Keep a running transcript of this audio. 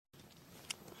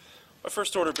My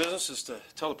first order of business is to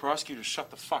tell the prosecutor to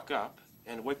shut the fuck up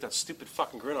and wipe that stupid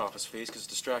fucking grin off his face because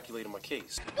it's distraculating my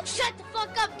case. You shut the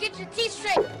fuck up, get your teeth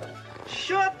straight.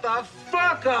 Shut the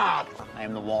fuck up! I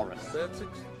am the walrus. That's it.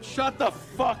 Shut the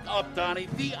fuck up, Donnie.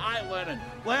 V.I. Lenin.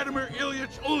 Vladimir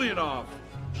Ilyich Ulyanov.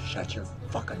 Shut your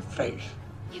fucking face.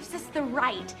 Gives us the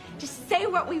right to say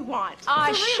what we want.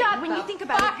 Shut when the you think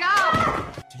about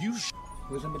fuck it. Do you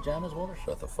Who's in pajamas, Walter?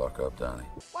 Shut the fuck up, Donnie.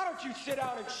 Why don't you sit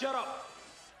down and shut up?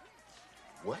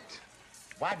 What?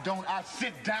 Why don't I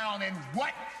sit down and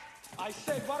what? I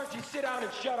said, why don't you sit down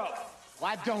and shut up?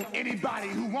 Why don't anybody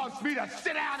who wants me to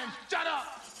sit down and shut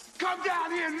up come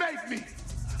down here and make me?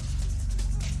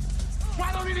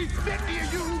 Why don't any 50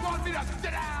 of you who want me to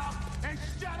sit down and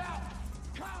shut up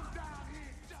come down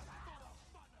here and just for the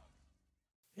fun of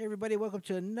it? Hey everybody, welcome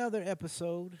to another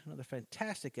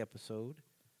fantastic episode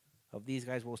of These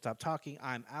Guys Won't Stop Talking.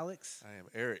 I'm Alex. I am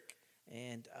Eric.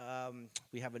 And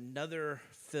we have another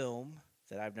film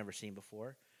that I've never seen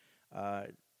before.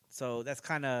 So that's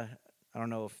kind of, I don't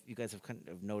know if you guys have kind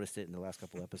of noticed it in the last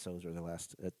couple episodes or the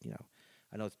last, I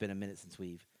know it's been a minute since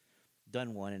we've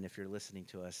done one. And if you're listening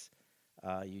to us,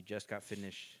 you just got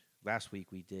finished. Last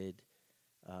week we did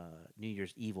New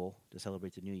Year's Evil to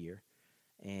celebrate the new year.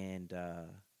 And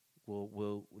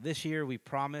we'll this year we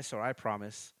promise, or I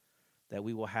promise, that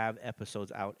we will have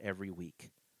episodes out every week.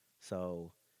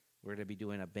 So we're going to be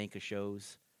doing a bank of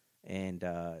shows and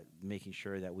making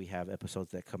sure that we have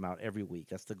episodes that come out every week.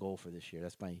 That's the goal for this year.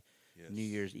 That's my New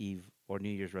Year's Eve or New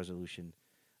Year's resolution.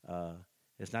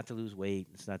 It's not to lose weight.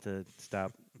 It's not to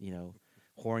stop,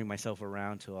 whoring myself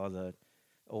around to all the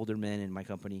older men in my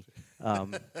company.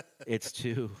 It's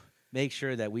to make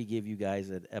sure that we give you guys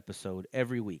an episode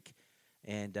every week.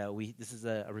 And this is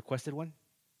a requested one?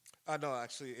 No,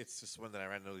 actually, it's just one that I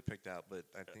randomly picked out, but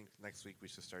I think next week we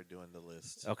should start doing the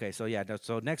list. Okay, so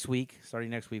so next week, starting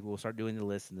next week, we'll start doing the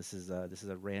list, and this is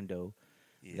a rando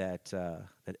that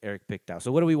Eric picked out.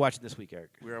 So what are we watching this week, Eric?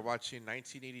 We are watching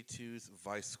 1982's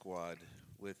Vice Squad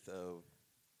with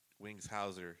Wings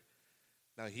Hauser.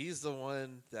 Now, he's the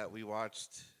one that we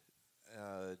watched.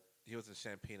 He was in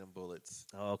Champagne and Bullets.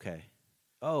 Oh, okay.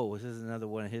 Oh, this is another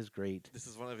one of his great. This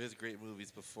is one of his great movies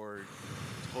before it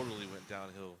totally went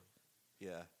downhill.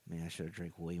 Yeah. Man, I should have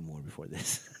drank way more before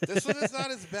this. This one is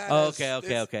not as bad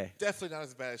okay. Definitely not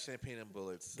as bad as Champagne and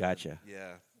Bullets. Gotcha.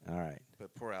 Yeah. All right.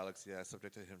 But poor Alex, I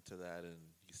subjected him to that, and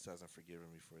he still hasn't forgiven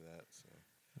me for that. So.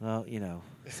 Well,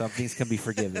 some things can be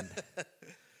forgiven.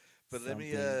 But let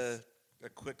me, a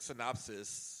quick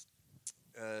synopsis.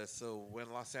 So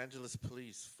when Los Angeles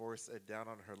police force a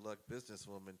down-on-her-luck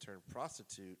businesswoman turned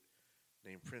prostitute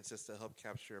named Princess to help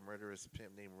capture a murderous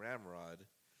pimp named Ramrod,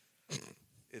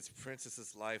 it's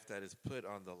Princess's life that is put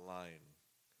on the line.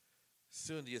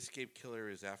 Soon the escaped killer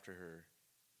is after her,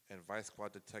 and Vice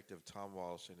Squad detective Tom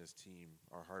Walsh and his team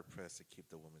are hard-pressed to keep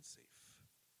the woman safe.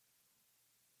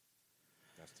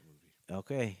 That's the movie.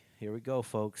 Okay, here we go,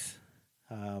 folks.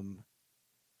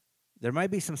 There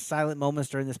might be some silent moments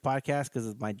during this podcast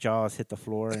because my jaws hit the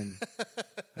floor and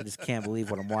I just can't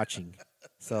believe what I'm watching.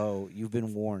 So you've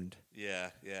been warned.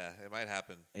 Yeah, it might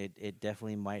happen. It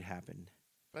definitely might happen.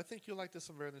 But I think you'll like this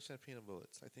one better than Champagne and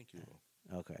Bullets. I think you will.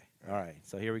 Okay. All right.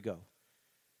 So here we go.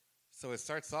 So it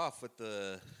starts off with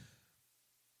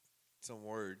some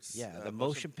words. Yeah, the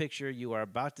motion picture you are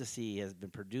about to see has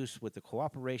been produced with the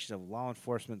cooperation of law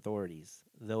enforcement authorities.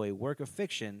 Though a work of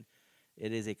fiction,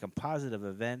 it is a composite of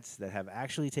events that have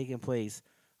actually taken place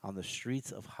on the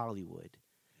streets of Hollywood.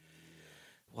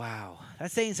 Wow.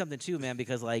 That's saying something too, man,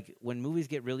 because like when movies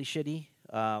get really shitty,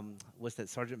 what's that,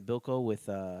 Sergeant Bilko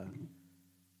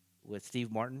with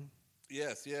Steve Martin?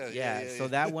 Yes, So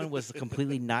that one was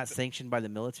completely not sanctioned by the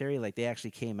military. Like they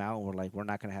actually came out and were like, we're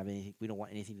not going to have anything. We don't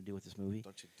want anything to do with this movie.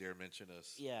 Don't you dare mention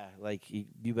us. Yeah, like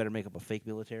you better make up a fake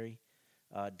military.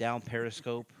 Down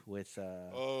Periscope with.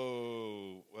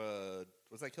 Was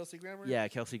that Kelsey Grammer? Yeah,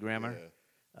 Kelsey Grammer.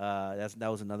 Yeah.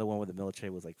 That was another one where the military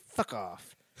was like, fuck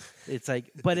off. It's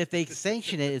like, but if they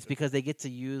sanction it, it's because they get to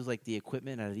use like the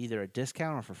equipment at either a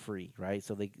discount or for free, right?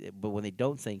 So but when they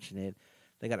don't sanction it,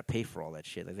 they got to pay for all that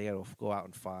shit. Like they got to go out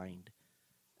and find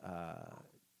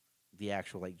the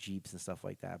actual like Jeeps and stuff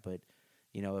like that. But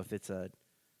if it's a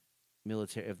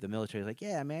military, if the military is like,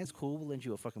 yeah, man, it's cool, we'll lend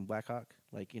you a fucking Black Hawk.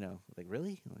 Like like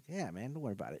really? I'm like, yeah, man, don't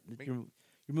worry about it. Your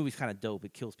movie's kind of dope.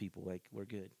 It kills people. Like we're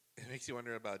good. It makes you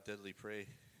wonder about Deadly Prey.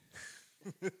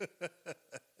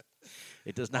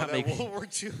 It does not make World War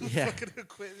II fucking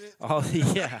equipment. Oh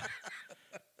yeah.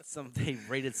 They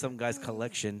raided some guy's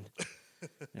collection,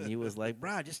 and he was like,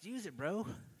 "Bro, just use it, bro.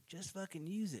 Just fucking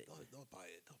use it. Don't buy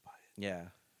it. Don't buy it." Yeah.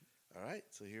 All right,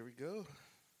 so here we go.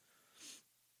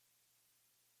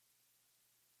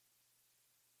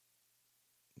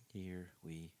 Here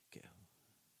we go.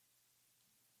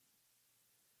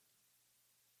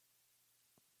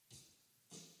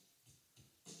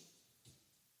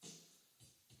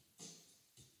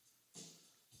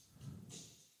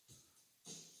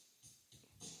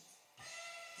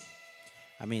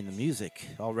 I mean, the music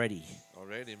already.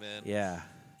 Already, man. Yeah.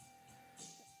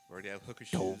 Already have hooker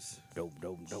Dope, shoes. dope,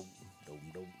 dope, dope, dope,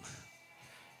 dope.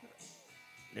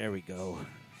 There we go.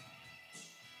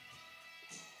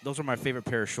 Those are my favorite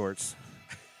pair of shorts.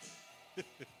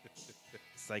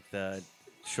 It's like the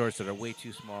shorts that are way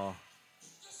too small.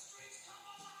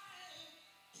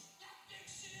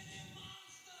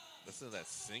 Listen to that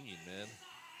singing, man.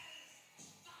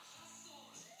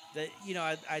 That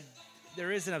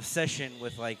there is an obsession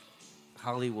with like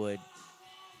Hollywood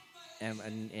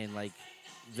and like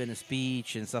Venice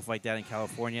Beach and stuff like that in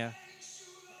California,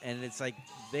 and it's like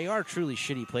they are truly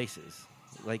shitty places.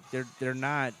 Like they're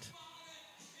not.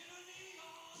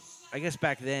 I guess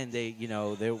back then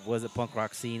there was a punk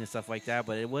rock scene and stuff like that,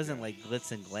 but it wasn't like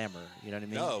glitz and glamour. You know what I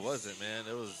mean? No, it wasn't, man.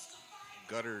 It was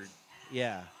gutter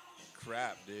Yeah.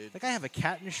 crap, dude. Like I have a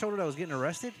cat in his shoulder that was getting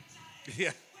arrested.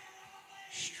 Yeah.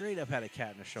 Straight up had a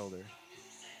cat in her shoulder.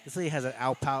 This lady has an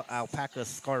alpaca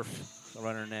scarf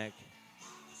around her neck.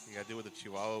 You got to deal with the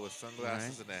Chihuahua with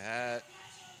sunglasses and a hat.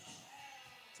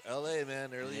 It's L.A.,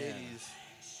 man. Early 80s.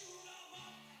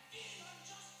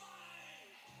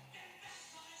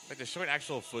 Like they're showing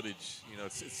actual footage.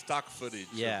 It's stock footage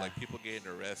Yeah. of like people getting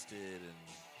arrested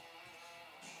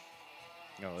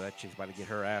and That chick's about to get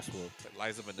her ass whooped. like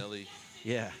Liza Minnelli.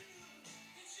 Yeah.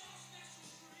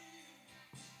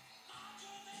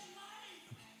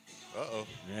 Uh-oh.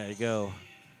 There you go.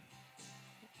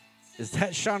 Is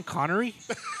that Sean Connery?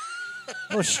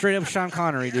 That was straight up Sean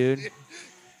Connery, dude.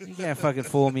 You can't fucking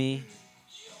fool me.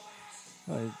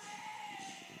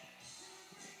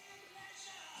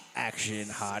 Action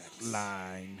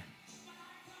hotline.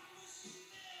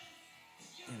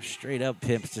 Straight up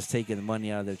pimps just taking the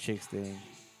money out of their chicks thing.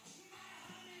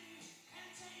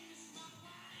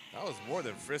 That was more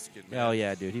than frisking, man. Oh,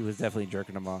 yeah, dude. He was definitely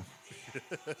jerking them off.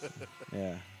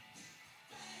 Yeah.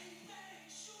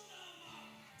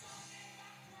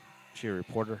 She a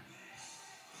reporter?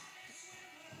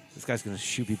 This guy's going to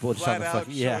shoot people just on Flat the out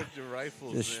fucking... Yeah. showing your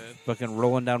rifles, Just man. fucking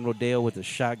rolling down Rodeo with a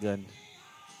shotgun.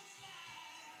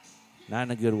 Not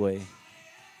in a good way.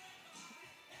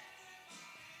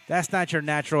 That's not your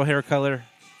natural hair color.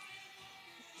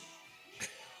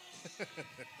 You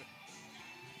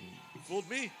fooled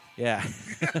me. Yeah.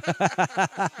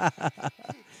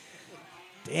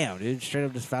 Damn, dude. Straight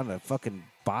up just found a fucking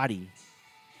body.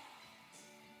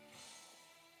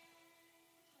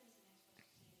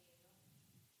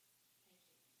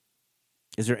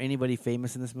 Is there anybody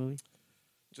famous in this movie?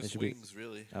 Just Wings,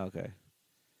 really. Okay.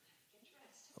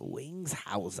 Wings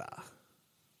Hauser.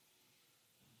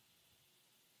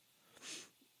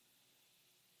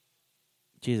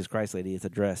 Jesus Christ, lady, it's a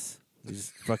dress. You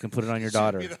just fucking put it on your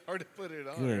daughter. Shouldn't be that hard to put it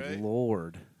on, Good right?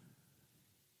 Lord.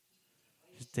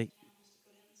 Just take.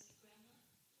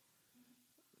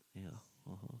 Yeah.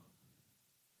 Uh-huh.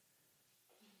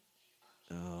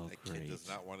 Oh, That great. kid does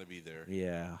not want to be there.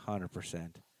 Yeah,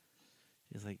 100%.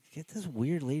 He's like, get this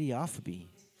weird lady off of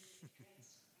me.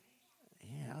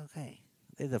 Yeah, okay.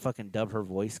 They had to fucking dub her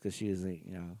voice because she was,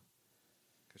 Because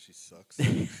she sucks.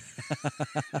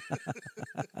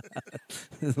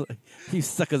 Like, you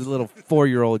suck as a little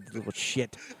 4-year-old little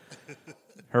shit.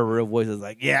 Her real voice is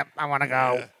like, yep, I want to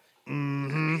go.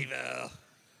 Mm-hmm.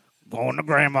 Going to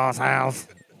grandma's house.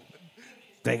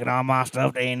 Taking all my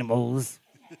stuffed animals.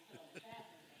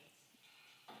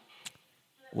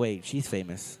 Wait, she's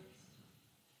famous.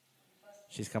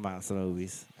 She's come out in some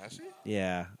movies. Has she?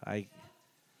 Yeah,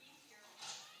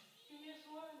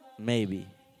 maybe.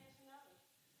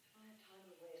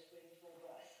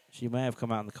 She might have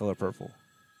come out in The Color Purple.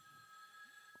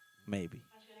 Maybe.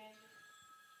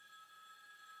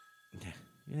 You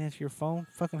didn't answer your phone,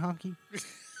 fucking honky?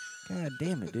 God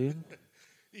damn it, dude.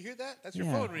 You hear that? That's your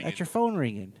phone ringing. That's your phone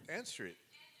ringing. Answer it.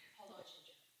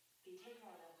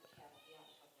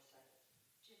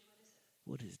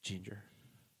 What is Ginger?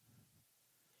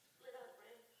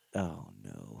 Oh,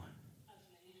 no.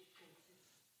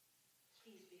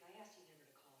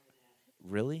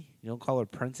 Really? You don't call her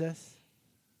princess?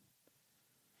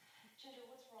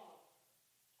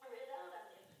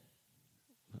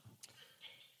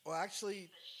 Well, actually,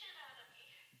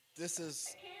 this is.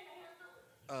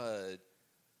 So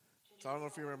I don't know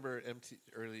if you remember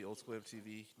early old school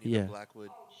MTV. Nina Yeah. Blackwood.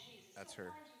 That's her.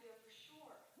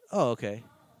 Oh, okay.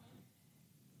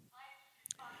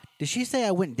 Did she say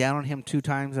I went down on him 2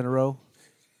 times in a row?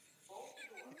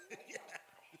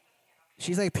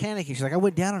 She's like panicking. She's like, I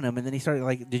went down on him, and then he started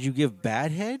like, did you give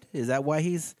bad head? Is that why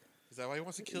he's? Is that why he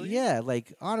wants to kill you? Yeah,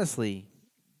 like honestly,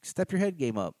 step your head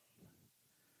game up.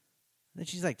 Then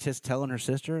she's like just telling her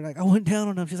sister, like, I went down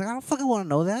on him. She's like, I don't fucking want to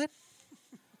know that.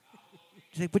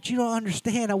 She's like, but you don't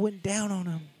understand. I went down on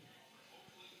him.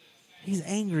 He's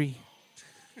angry.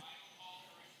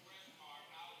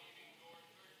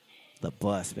 The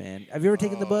bus, man. Have you ever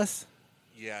taken the bus?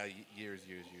 Yeah, years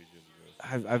ago.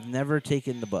 I've never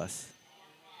taken the bus.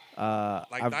 Not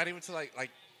even to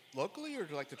like locally or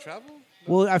like to travel?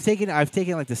 No? Well, I've taken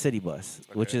like the city bus,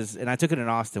 which Okay. is, and I took it in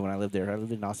Austin when I lived there. I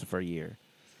lived in Austin for a year,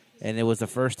 and it was the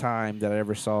first time that I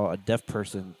ever saw a deaf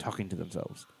person talking to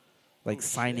themselves, like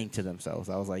signing to themselves.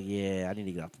 I was like, yeah, I need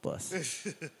to get off the bus.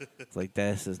 It's like,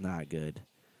 this is not good.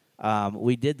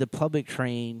 We did the public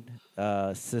train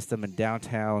system in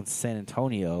downtown San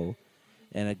Antonio,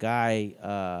 and a guy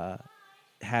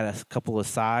had a couple of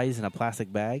size in a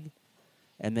plastic bag,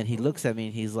 and then he looks at me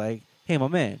and he's like, hey, my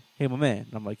man.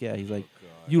 And I'm like, yeah. He's like,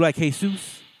 you like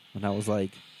Jesus? And I was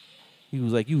like, he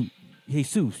was like, you,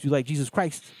 Jesus, you like Jesus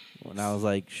Christ? And I was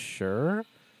like, sure.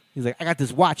 He's like, I got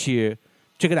this watch here.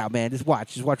 Check it out, man. This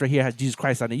watch right here has Jesus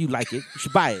Christ on it. You like it. You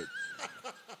should buy it.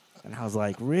 And I was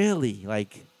like, really?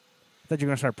 Like, I thought you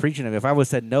were going to start preaching to me. If I would have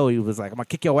said no, he was like, I'm going to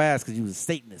kick your ass because you was a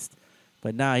Satanist.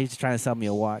 But nah, he's just trying to sell me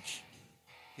a watch.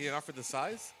 He didn't offer the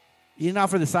size? He didn't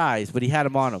offer the size, but he had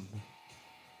him on him.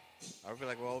 I would be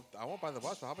like, well, I won't buy the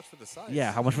watch, but how much for the size?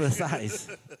 Yeah, how much for the size?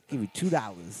 Give me $2.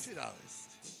 $2.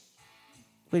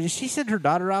 Wait, did she send her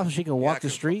daughter out so she can walk the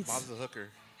 'cause streets? Mom's a hooker.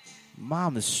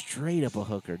 Mom is straight up a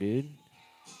hooker, dude.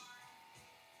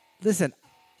 Listen,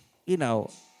 you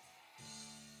know,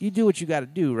 you do what you got to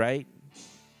do, right?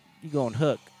 You go and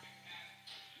hook.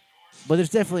 But there's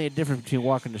definitely a difference between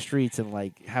walking the streets and,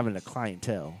 like, having a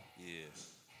clientele. Yeah.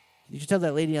 You should tell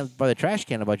that lady by the trash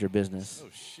can about your business. Oh,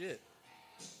 shit.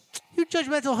 You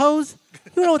judgmental hoes.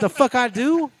 You know what the fuck I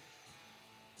do.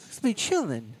 Just be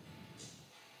chilling.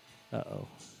 Uh-oh.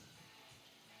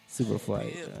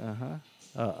 Superflight. Uh-huh.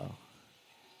 Uh-oh.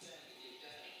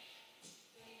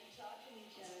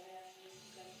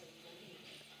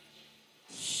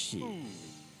 Shit.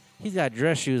 He's got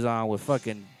dress shoes on with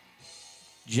fucking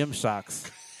gym socks.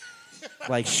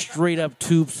 Like straight up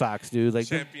tube socks, dude. Like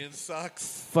Champion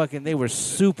socks. fucking, they were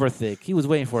super thick. He was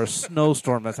waiting for a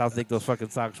snowstorm. That's how thick those fucking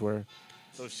socks were.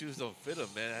 Those shoes don't fit him,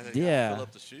 man. I Yeah. Fill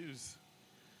up the shoes.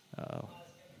 Oh.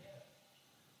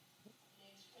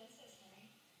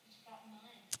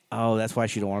 Oh, that's why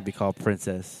she don't want to be called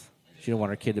Princess. She don't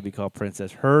want her kid to be called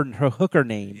Princess. Her hooker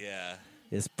name Yeah.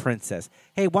 is Princess.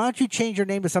 Hey, why don't you change your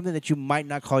name to something that you might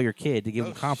not call your kid to give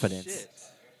him confidence? Shit.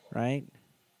 Right?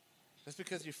 Just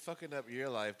because you're fucking up your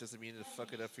life doesn't mean to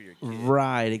fuck it up for your kid.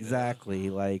 Right, exactly.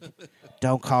 Like,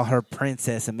 don't call her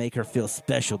Princess and make her feel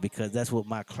special because that's what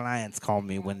my clients call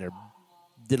me when they're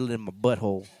diddling my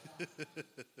butthole.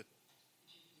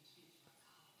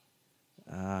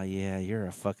 Yeah, you're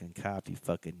a fucking cop, you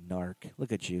fucking narc.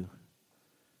 Look at you.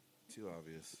 Too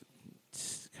obvious.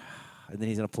 And then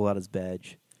he's going to pull out his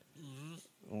badge.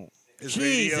 Oh. His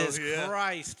Jesus radio, yeah.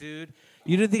 Christ, dude.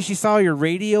 You didn't think she saw your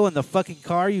radio in the fucking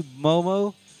car, you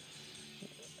Momo?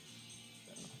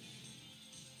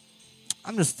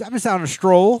 I'm just on a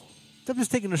stroll. I'm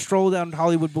just taking a stroll down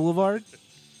Hollywood Boulevard.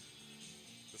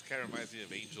 This kind of reminds me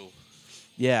of Angel.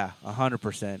 Yeah,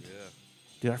 100%. Yeah.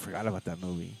 Dude, I forgot about that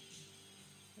movie.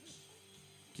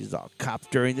 She's all cops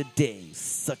during the day,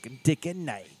 sucking dick at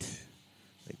night.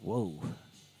 Like, whoa.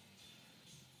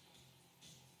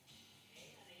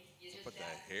 But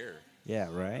that hair. Yeah,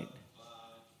 right?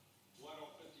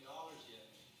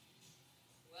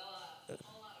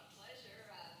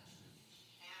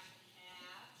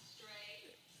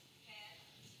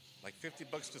 Like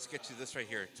 $50 just get you this right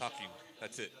here, talking.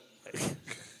 That's it.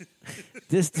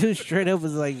 This dude straight up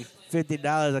was like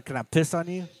 $50. Like, can I piss on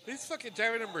you? He's fucking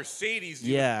driving a Mercedes,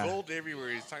 dude. Yeah. Gold everywhere.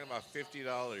 He's talking about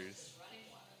 $50.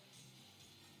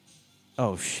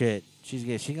 Oh, shit. She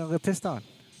gonna get pissed on.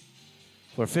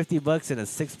 For $50 and a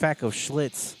 6-pack of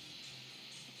Schlitz.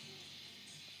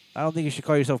 I don't think you should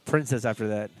call yourself Princess after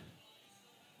that.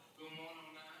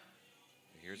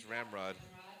 Here's Ramrod.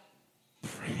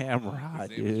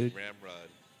 Ramrod, His name is dude. Ramrod.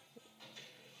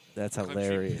 That's Country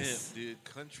hilarious. pimp, dude.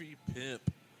 Country pimp.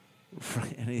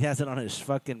 And he has it on his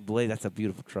fucking blade. That's a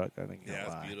beautiful truck. I think. Yeah,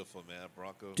 it's beautiful, man.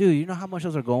 Bronco. Dude, you know how much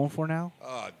those are going for now?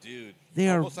 Oh, dude. They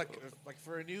are almost like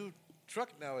for a new truck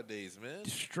nowadays, man.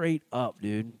 straight up,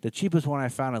 dude. The cheapest one I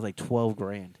found was like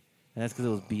 $12,000, and that's because it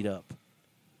was beat up.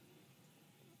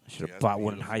 I should have Yeah, bought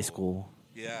one in high beautiful. school.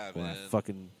 Yeah, when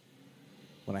man.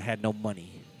 when I had no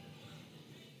money.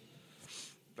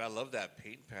 But I love that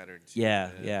paint pattern too. Yeah,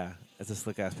 man. yeah. That's a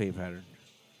slick ass paint pattern.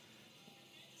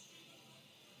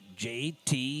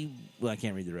 JT. Well, I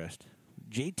can't read the rest.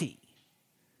 JT.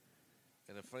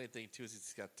 And the funny thing too is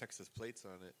it's got Texas plates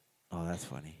on it. Oh, that's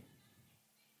funny.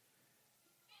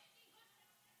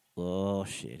 Oh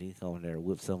shit! He's going there to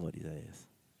whip somebody's ass.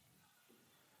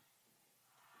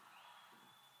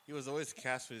 He was always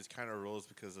cast for these kind of roles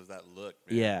because of that look.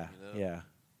 Man, Yeah, you know? yeah.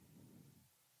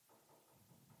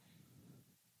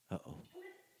 Uh-oh.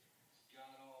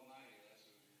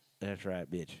 That's right,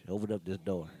 bitch. Open up this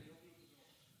door.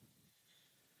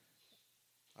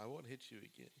 I won't hit you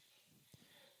again.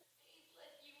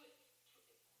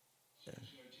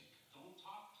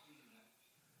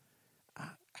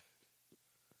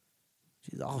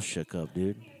 She's all shook up,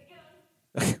 dude.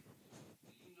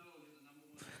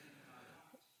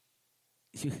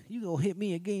 You gonna hit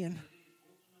me again?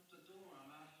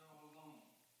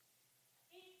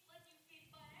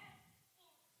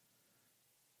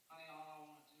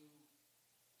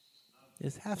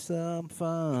 Just have some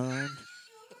fun.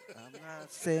 I'm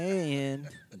not saying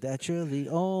that you're the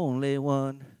only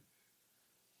one.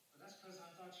 That's because I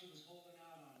thought she was holding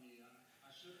out on me. I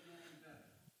should have known better.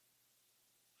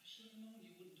 I should have known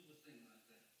you wouldn't do a thing like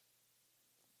that.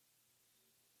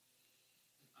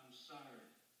 I'm sorry.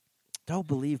 Don't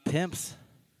believe pimps.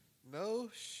 No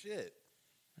shit.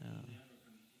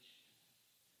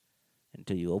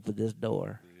 Until you open this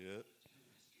door, Yep.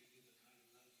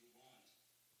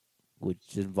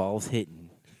 which involves hitting.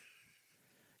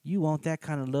 You want that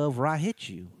kind of love where I hit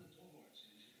you.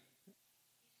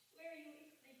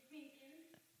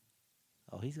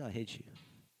 Oh, he's going to hit you.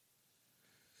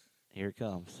 Here it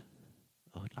comes.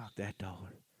 Oh, knock that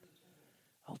door.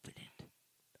 Open it.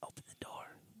 Open the door.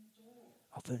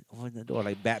 Open the door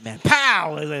like Batman.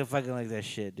 Pow! Like fucking like that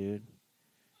shit, dude.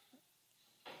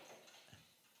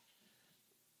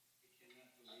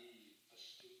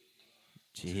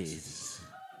 Jeez.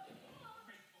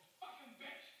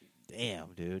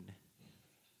 Damn, dude.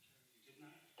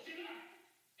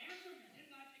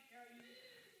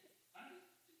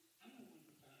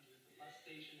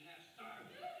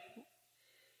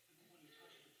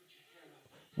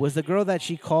 Was the girl that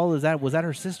she called? Was that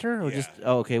her sister or Yeah. just?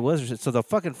 Oh, okay. Was her, so the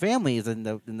fucking family is in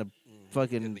the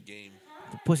fucking In the game.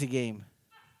 the pussy game.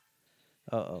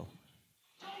 Oh.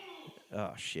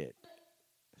 Oh shit.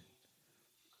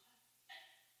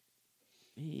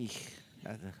 Eek.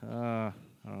 I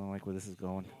don't like where this is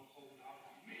going.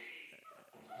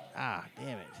 Ah,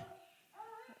 damn it.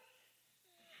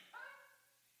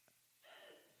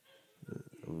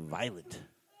 Violent.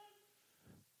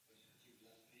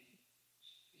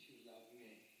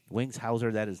 Wings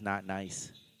Hauser, that is not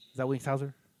nice. Is that Wings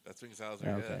Hauser? That's Wings Hauser.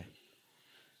 Yeah, Yeah. okay.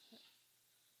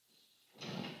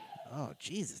 Oh,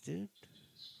 Jesus, dude.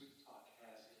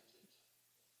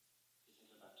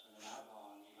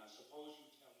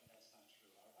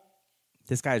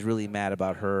 This guy's really mad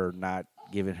about her not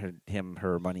giving him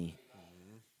her money.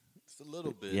 Just a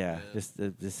little bit. Yeah,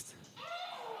 man. just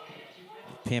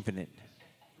pimping it.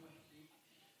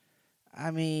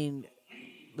 I mean,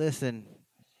 listen,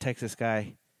 Texas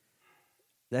guy,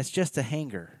 that's just a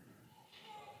hanger.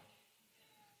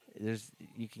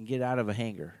 You can get out of a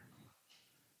hanger,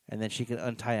 and then she can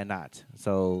untie a knot.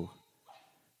 So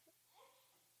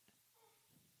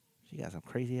she got some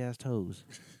crazy ass toes.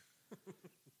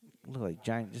 Look like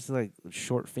giant, just like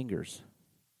short fingers.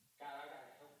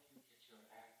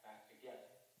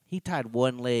 He tied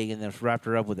one leg and then wrapped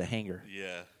her up with a hanger.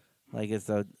 Yeah. Like it's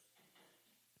the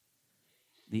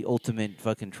ultimate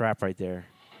fucking trap right there.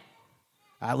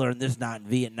 I learned this not in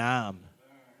Vietnam.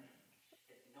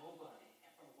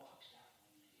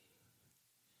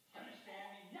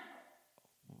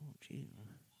 Oh, gee.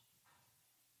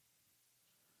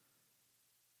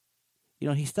 You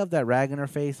know, he stuffed that rag in her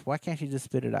face. Why can't she just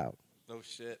spit it out? No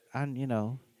shit. You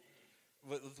know.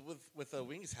 With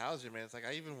Wings Hauser, man, it's like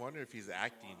I even wonder if he's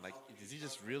acting. Like, is he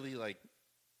just really like?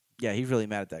 Yeah, he's really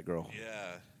mad at that girl.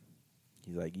 Yeah.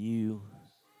 He's like, you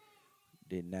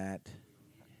did not.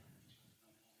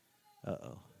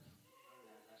 Uh-oh.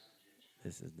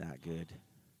 This is not good.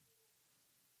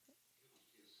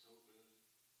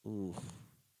 Ooh.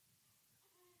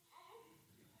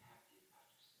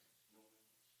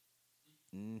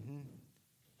 Mm-hmm.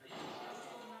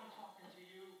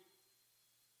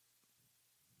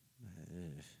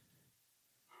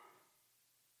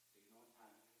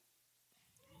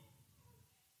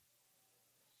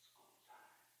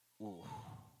 Ooh.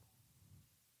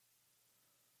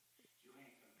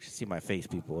 You should see my face,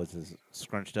 people. It's just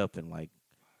scrunched up and like.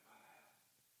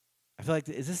 I feel like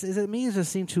is it me? Or does it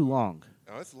seem too long?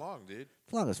 Oh, it's long, dude.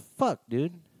 It's long as fuck,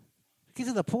 dude. Get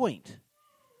to the point.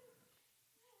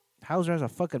 Hauser has a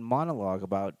fucking monologue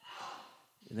about.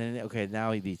 And then okay,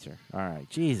 now he beats her. All right,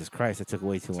 Jesus Christ, that took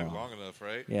way too long. Took long enough,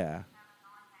 right? Yeah.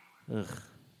 Ugh.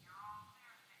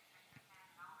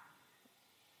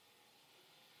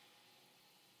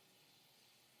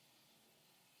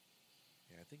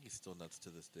 Yeah, I think he's still nuts to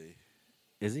this day.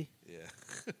 Is he? Yeah.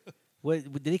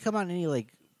 What did he come out in any like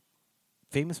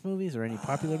famous movies or any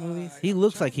popular movies? He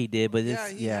looks like he did, but Yeah,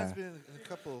 it's he has been in a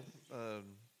couple.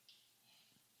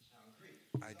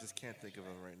 I just can't think of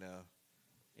him right now.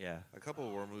 Yeah. A couple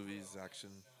war movies, action.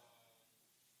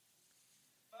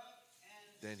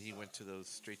 Then he went to those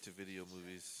straight-to-video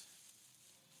movies.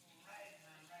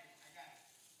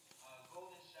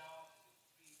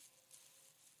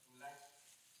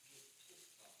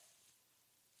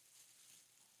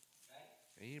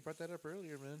 And you brought that up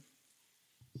earlier, man.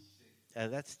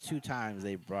 That's 2 times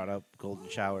they brought up golden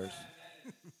showers.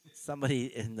 Somebody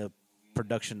in the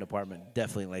production department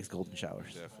definitely likes golden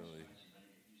showers. Definitely.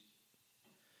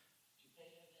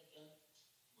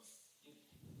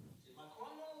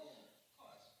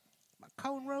 My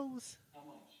cornrows.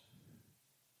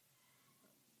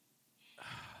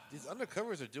 These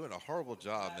undercovers are doing a horrible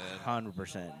job, man.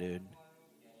 100%, dude.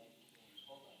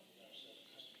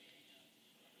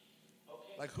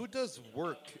 Like, who does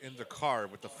work in the car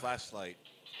with the flashlight,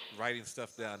 writing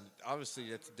stuff down? Obviously,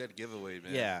 that's a dead giveaway,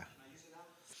 man. Yeah.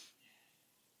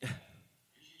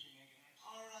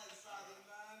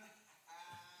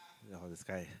 Oh, this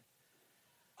guy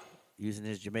using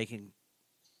his Jamaican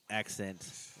accent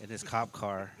in his cop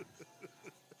car.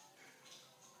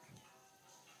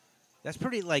 That's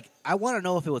pretty, like, I want to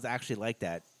know if it was actually like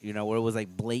that, you know, where it was, like,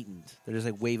 blatant. They're just,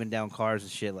 like, waving down cars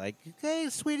and shit, like, hey,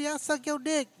 sweetie, I'll suck your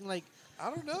dick. Like, I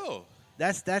don't know.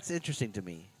 That's interesting to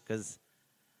me, because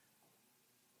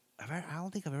I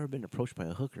don't think I've ever been approached by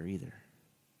a hooker either.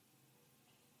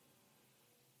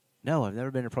 No, I've never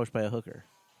been approached by a hooker.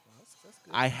 That's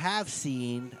good. I have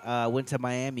seen, went to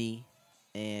Miami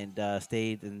and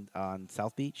stayed on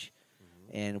South Beach.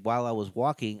 Mm-hmm. And while I was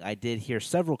walking, I did hear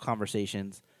several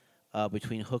conversations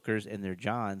between hookers and their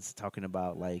Johns talking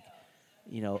about, like,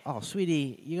 you know, oh,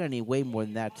 sweetie, you're going to need way more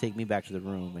than that to take me back to the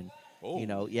room. And, you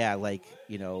know, yeah, like,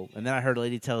 you know. And then I heard a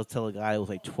lady tell a guy it was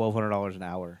like $1,200 an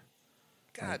hour.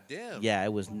 God damn. Yeah,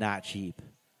 it was not cheap.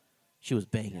 She was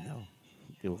banging, though.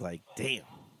 It was like, damn,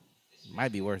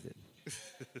 might be worth it.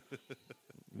 If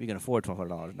you can afford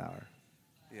 $1,200 an hour.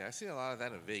 Yeah, I seen a lot of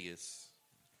that in Vegas.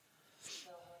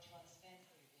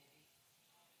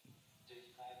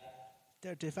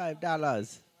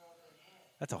 $35.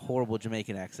 That's a horrible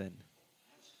Jamaican accent.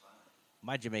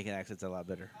 My Jamaican accent's a lot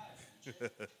better.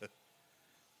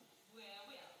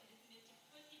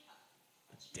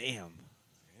 Damn.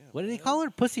 What did he call her?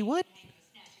 Pussy what?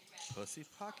 Pussy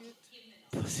pocket?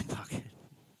 Pussy pocket.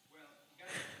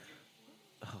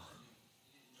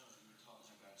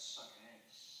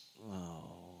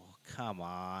 Oh, come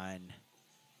on.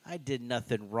 I did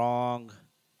nothing wrong.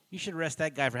 You should arrest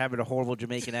that guy for having a horrible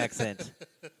Jamaican accent.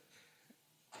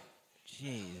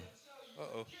 Jeez.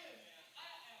 Uh-oh.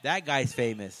 That guy's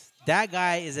famous. That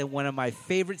guy is in one of my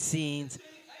favorite scenes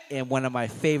in one of my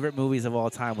favorite movies of all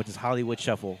time, which is Hollywood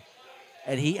Shuffle.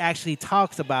 And he actually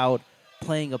talks about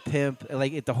playing a pimp.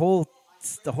 Like, the whole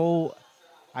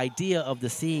idea of the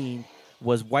scene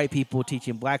was white people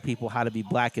teaching black people how to be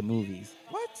black in movies.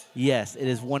 What? Yes, it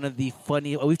is one of the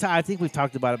funny. I think we've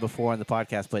talked about it before on the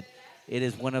podcast, but it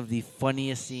is one of the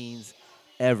funniest scenes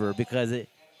ever because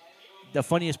the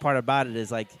funniest part about it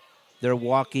is, like, they're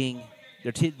walking.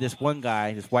 This one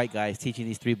guy, this white guy, is teaching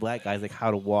these 3 black guys, like,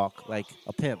 how to walk like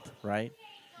a pimp, right?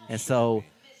 And so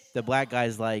the black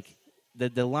guy's like,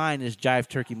 the line is jive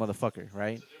turkey motherfucker,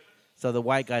 right? So the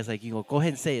white guy's like, go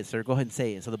ahead and say it, sir. Go ahead and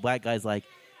say it. So the black guy's like,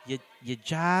 you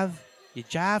jive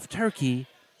turkey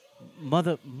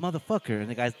motherfucker.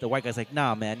 And the white guy's like,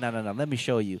 nah, man, no, let me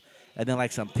show you. And then,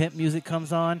 like, some pimp music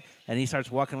comes on, and he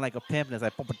starts walking like a pimp, and it's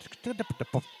like,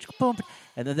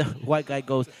 and then the white guy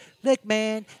goes, look,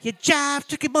 man, you jive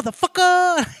turkey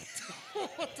motherfucker.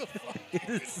 What the fuck?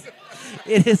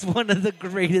 It is one of the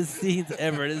greatest scenes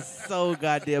ever. It is so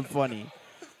goddamn funny.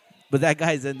 But that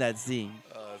guy's in that scene.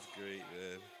 Oh, that's great,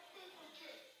 man.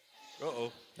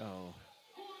 Uh-oh. Oh.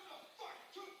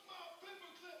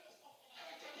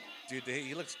 Dude,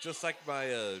 he looks just like my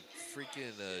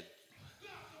freaking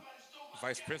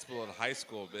vice principal in high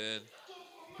school, man.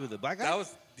 Who, the black guy?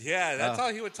 That's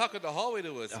how he would talk in the hallway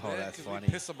to us, Oh, man. that's 'cause funny.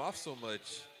 we piss him off so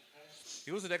much.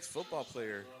 He was an ex-football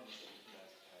player.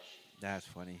 That's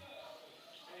funny.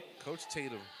 Coach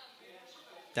Tatum.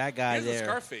 That guy He was in there.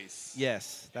 Scarface.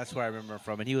 Yes, that's where I remember him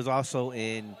from. And he was also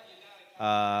in,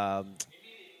 God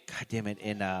God damn it,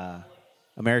 in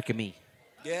American Me.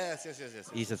 Yes.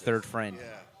 He's the third friend. Yeah.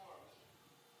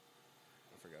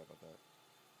 I forgot about that.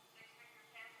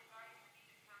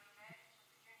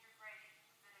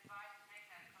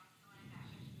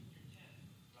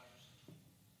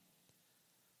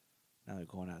 Now they're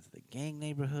going out to the gang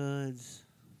neighborhoods.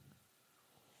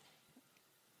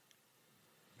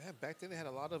 Man, back then they had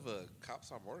a lot of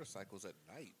cops on motorcycles at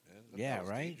night, man. Yeah, that was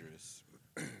right? Dangerous.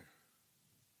 As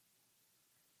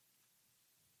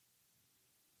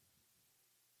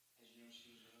you know,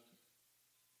 she was a hooker.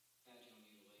 Fat young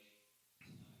mutilation.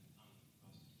 On the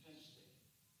defense state.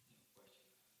 No question about it.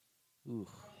 Ooh.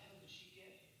 How the hell did she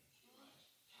get here? She writes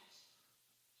tax.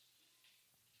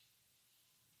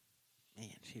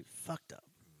 Man, she fucked up.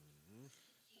 That's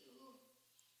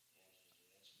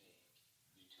me.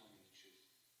 You tell me the truth.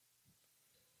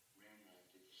 Ramrod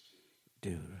did this to you.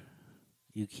 Dude,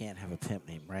 you can't have a pimp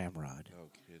named Ramrod. No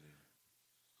kidding.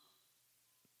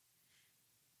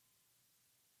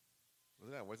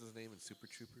 Wasn't that what's his name in Super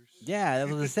Troopers? Yeah,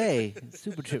 that's what I say.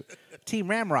 Super true. Team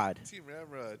Ramrod. Team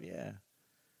Ramrod. Yeah.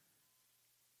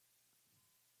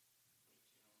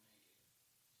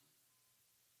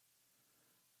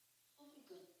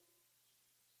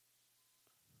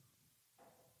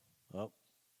 Oh.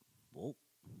 Whoa.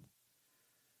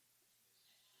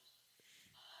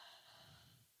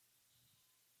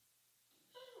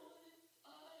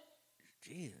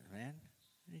 Jesus, man.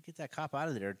 You get that cop out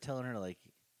of there telling her, like,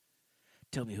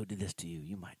 tell me who did this to you.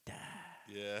 You might die.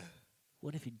 Yeah.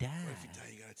 What if you die? What if you die?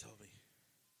 You gotta tell me.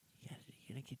 Yeah,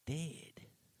 you're going to get dead.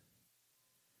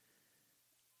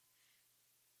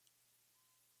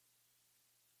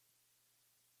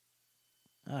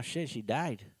 Oh, shit, she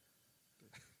died.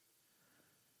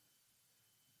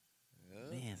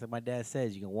 Yeah. Man, so my dad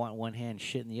says you can want one hand,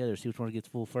 shit in the other, see which one gets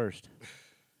full first.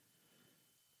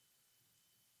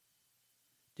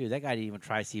 Dude, that guy didn't even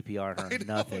try CPR on her. I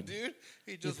know, Nothing. dude.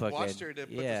 He just fucking- watched her and then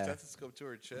put yeah. the stethoscope to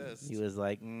her chest. He was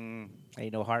like, ain't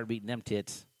no heartbeat in them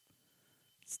tits.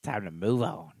 It's time to move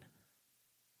on.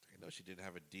 I know she didn't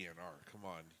have a DNR. Come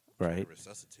on. Right. Try to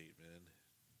resuscitate, man.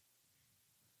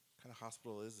 What kind of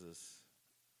hospital is this?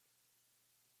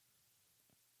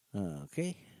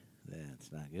 Okay.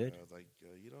 That's not good. I was like,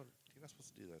 you're not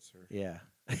supposed to do that, sir. Yeah.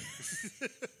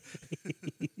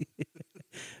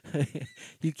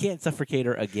 You can't suffocate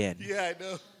her again. Yeah, I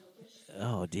know.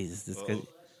 Oh, Jesus. This guy,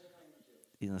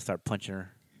 he's going to start punching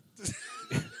her.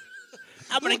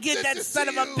 I'm going to get that son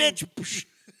of a bitch. Psh,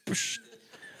 psh.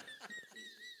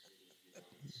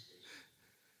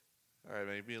 All right,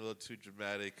 man, you're being a little too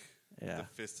dramatic. Yeah. The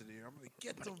fist in the air. I'm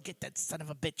gonna Get that son of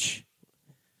a bitch.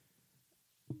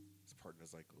 His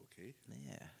partner's like, okay.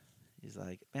 Yeah. He's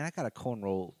like, man, I got a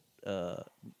cornrow. I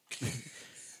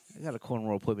got a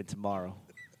cornrow appointment tomorrow.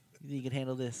 You think you can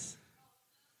handle this?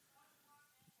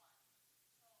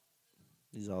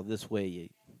 He's all this way, you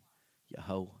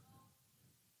hoe.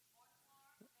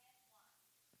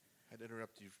 I had to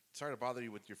interrupt you. Sorry to bother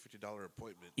you with your $50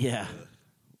 appointment. Yeah.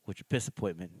 With your piss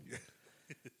appointment.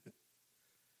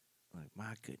 Like,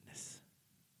 my goodness.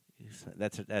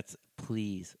 That's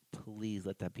please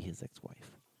let that be his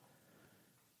ex-wife.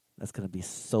 That's going to be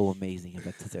so amazing if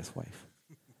that's his ex-wife.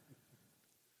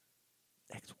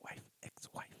 Ex-wife.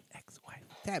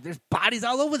 Damn, there's bodies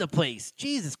all over the place.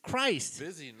 Jesus Christ.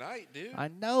 Busy night, dude. I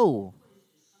know.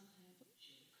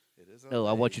 It is. No,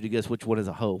 I want you to guess which one is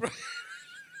a hoe.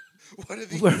 One of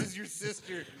these is your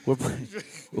sister.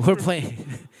 We're playing.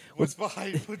 What's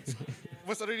behind?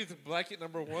 What's underneath the blanket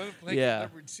number one? Blanket Yeah.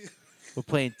 number two. We're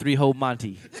playing three-hole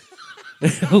Monty.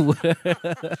 Oh my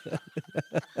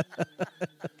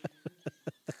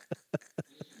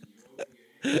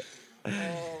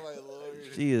lord.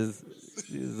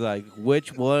 She's like,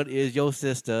 which one is your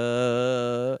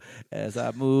sister? As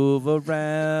I move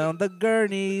around the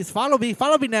gurneys. Follow me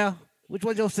now. Which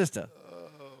one's your sister?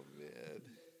 Oh man.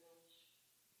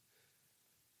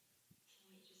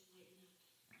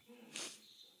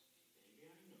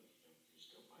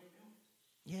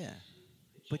 Yeah,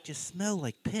 but you smell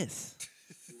like piss.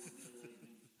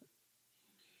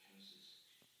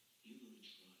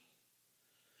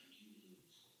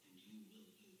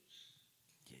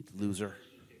 You loser.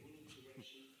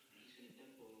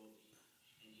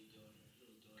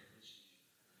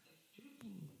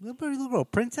 Little girl,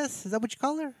 princess? Is that what you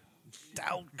call her?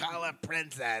 Don't call her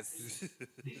princess.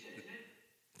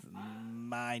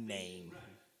 My name.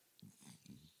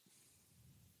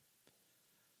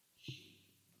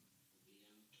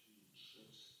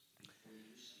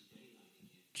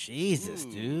 Jesus,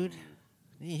 dude.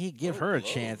 He'd give her a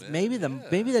chance. man. Maybe Yeah.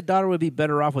 maybe the daughter would be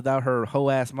better off without her hoe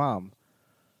ass mom.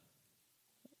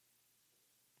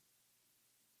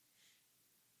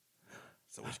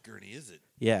 So which gurney is it?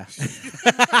 Yeah.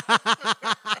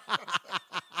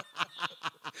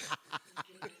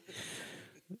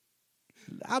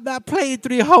 I'm not playing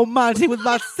 3 whole Monty with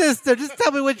my sister. Just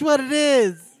tell me which one it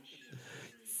is.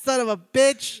 Son of a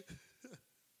bitch.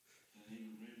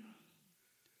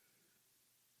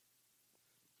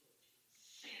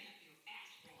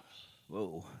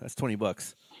 Whoa, that's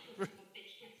 $20.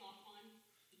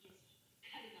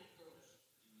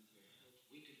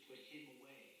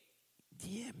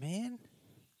 Yeah, man.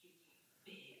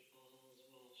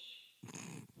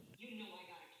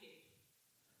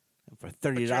 And for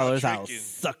 $30, I'll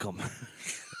suck them.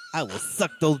 I will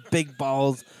suck those big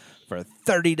balls for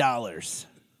 $30.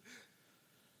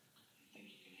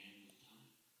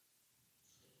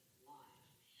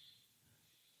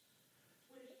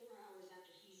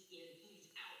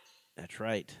 That's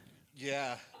right.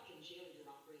 Yeah.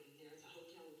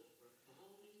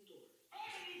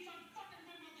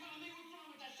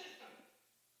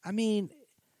 I mean,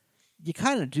 you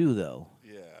kind of do, though.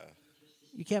 Yeah.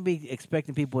 You can't be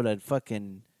expecting people to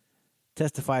fucking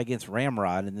testify against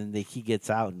Ramrod, and then he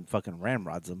gets out and fucking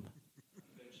ramrods them.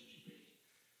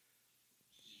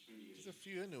 There's a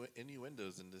few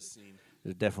innuendos in this scene.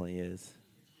 There definitely is.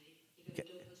 Okay.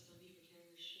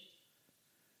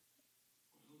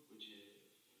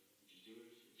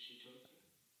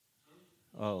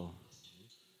 Oh.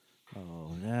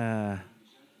 Oh, nah.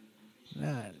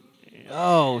 Nah.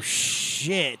 Oh,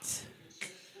 shit.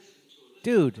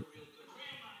 Dude.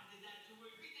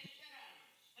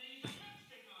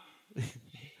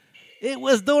 It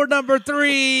was door number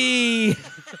 3.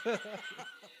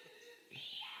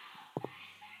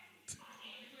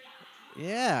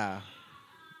 Yeah.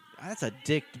 That's a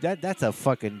dick. That's a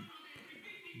fucking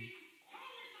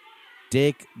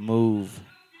dick move.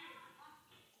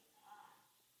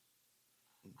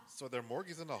 So their morgue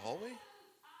is in the hallway?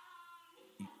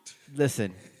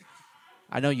 Listen,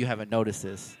 I know you haven't noticed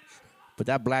this, but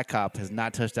that black cop has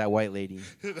not touched that white lady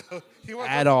He wants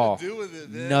at nothing all. to do with it,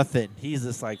 man. Nothing. He's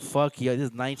just like, fuck you. This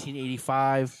is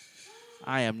 1985.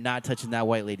 I am not touching that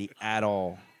white lady at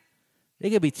all.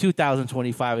 It could be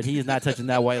 2025, and he is not touching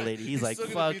that white lady. He's like, still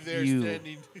gonna fuck be there you.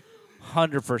 standing.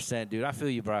 100%, dude. I feel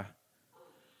you, bro.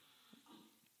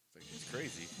 He's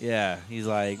crazy. Yeah, he's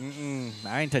like,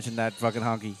 I ain't touching that fucking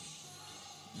honky.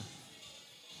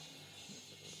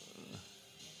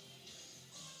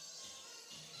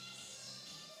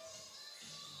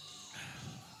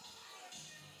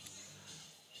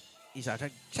 He's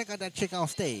like, check out that chick on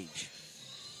stage.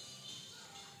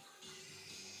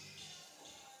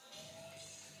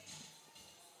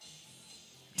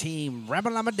 Team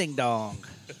Rabalama Ding Dong.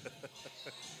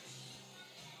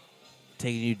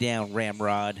 Taking you down,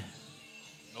 Ramrod.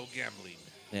 No gambling.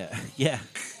 Yeah, yeah.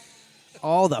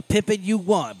 All the pimping you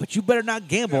want, but you better not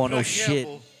gamble on no shit.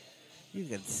 You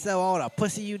can sell all the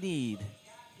pussy you need.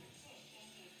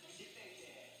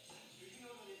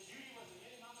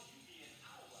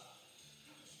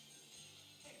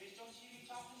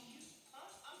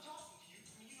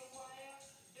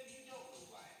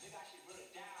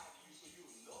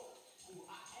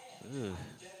 Ugh.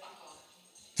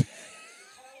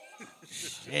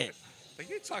 Shit. Like,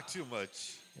 you talk too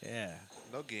much. Yeah.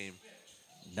 No game.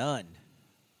 None.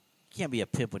 You can't be a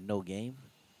pimp with no game.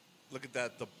 Look at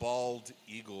that, the bald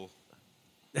eagle.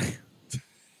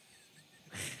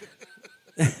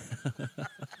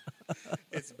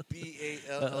 It's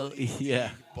B-A-L-L-E-D, yeah.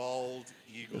 bald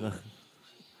eagle.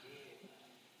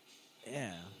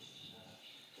 Yeah.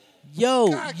 Yo,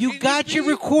 God, you can got you your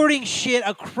believe- recording shit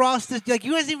across this. Like,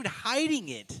 you guys even hiding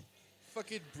it.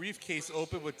 Fucking briefcase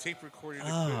open with tape recording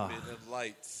Ah. equipment and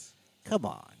lights. Come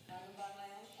on.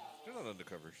 They're not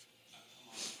undercovers.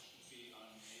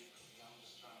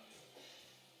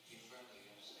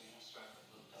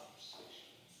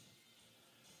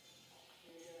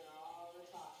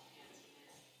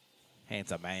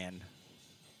 Handsome man.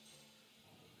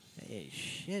 Hey,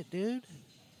 shit, dude.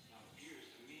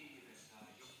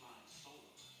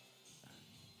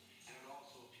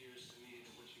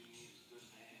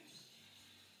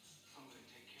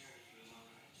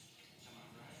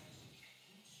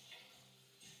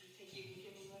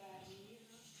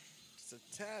 It's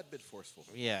a tad bit forceful.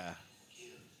 Yeah.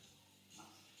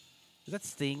 Is that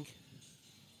Sting?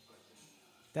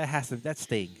 That's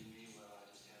Sting.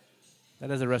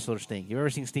 That is a wrestler Sting. You ever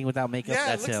seen Sting without makeup? Yeah, it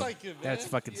That's looks him. like him, man. That's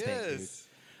fucking Sting, dude. Yes.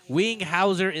 Wing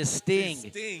Hauser is Sting.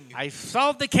 He's Sting. I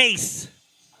solved the case.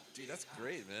 Dude, that's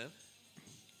great, man.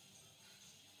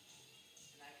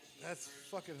 That's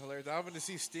fucking hilarious. I'm going to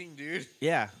see Sting, dude.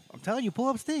 Yeah, I'm telling you, pull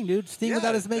up Sting, dude. Sting Yeah,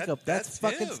 without his makeup. that's That's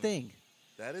fucking him. Sting.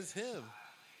 That is him.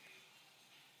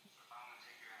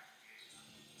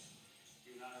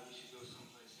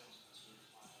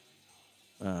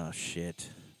 Oh, shit.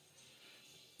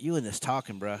 You and this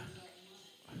talking, bruh.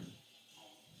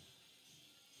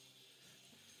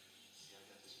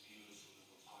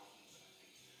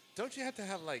 Don't you have to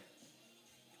have like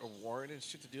a warrant and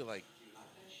shit to do like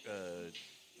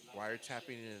wiretapping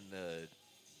and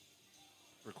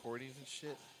recordings and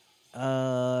shit?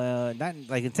 Not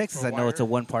like in Texas. For I know it's a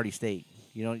wire? one-party state.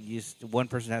 You know, one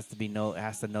person has to know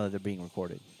that they're being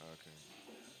recorded. Okay.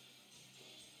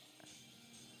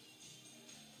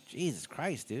 Jesus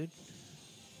Christ, dude.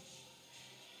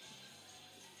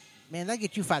 Man, that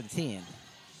get you 5 to 10. You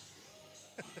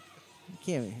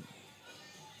can't.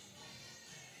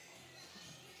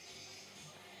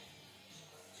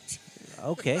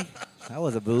 Okay, that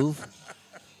was a move.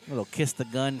 A little kiss the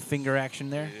gun finger action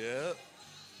there. Yep.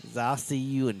 I'll see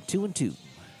you in 2 and 2.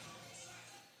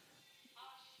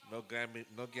 No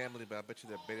gambling, but I bet you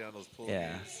they're betting on those pool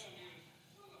Yeah. games.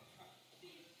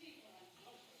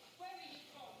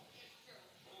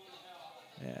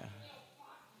 Yeah.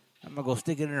 I'm gonna go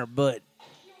stick it in her butt.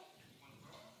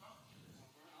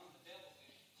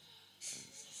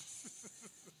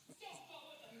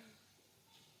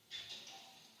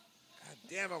 God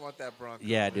damn, I want that Bronco.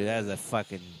 Yeah, dude, that man. is a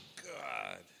fucking.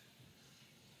 God.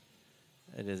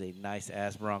 It is a nice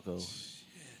ass Bronco.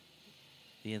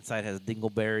 The inside has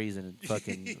dingleberries and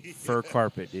fucking fur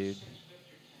carpet, dude.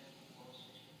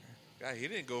 God, he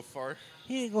didn't go far.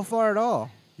 He didn't go far at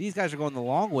all. These guys are going the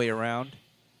long way around.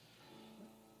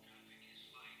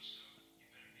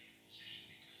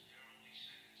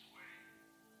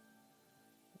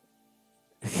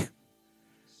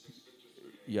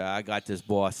 Yeah, I got this,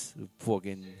 boss.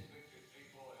 Fucking.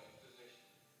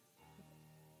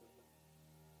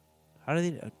 How do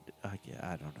they? Yeah,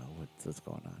 I don't know what's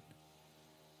going on.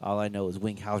 All I know is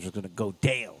Winghauser's going to go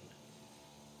down.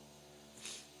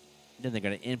 Then they're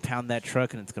going to impound that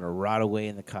truck, and it's going to rot away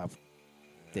in the cop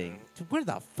thing. Dude, where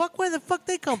the fuck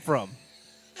they come from?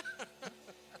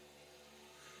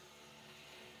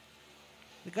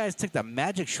 The guys took the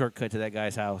magic shortcut to that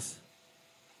guy's house.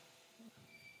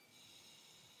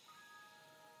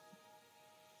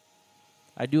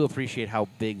 I do appreciate how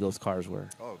big those cars were.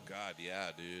 Oh, God, yeah,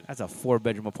 dude. That's a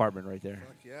 4-bedroom apartment right there.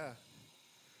 Fuck yeah.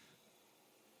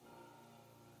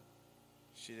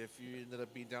 Shit, if you ended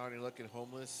up being down and looking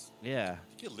homeless, Yeah.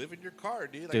 you can live in your car,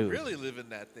 dude. Like, Dude. really live in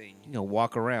that thing. You know,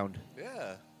 walk around.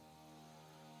 Yeah.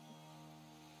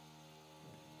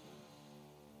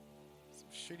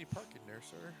 Some shitty parking there,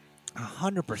 sir.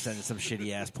 100% of some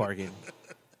shitty ass parking.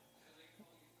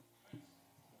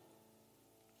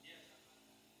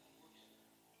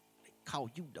 They call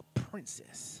you the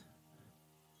princess.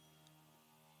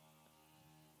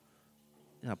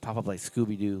 You know, pop up like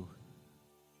Scooby Doo.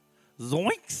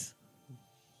 Zoinks!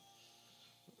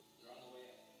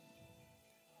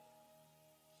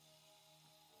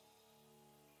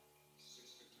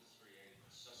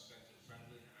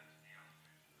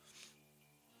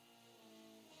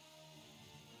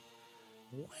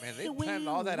 Man, they planned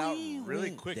all that out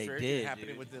really quick They for did, everything happening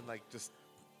dude. within, like, just,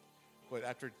 what,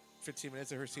 after 15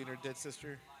 minutes of her seeing her dead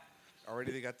sister?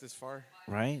 Already they got this far?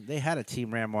 Right? They had a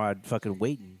Team Ramrod fucking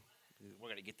waiting. We're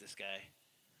going to get this guy.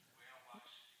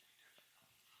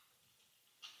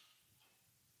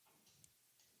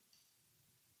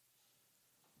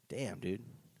 Damn, dude.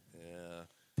 Yeah.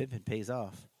 Pimpin' pays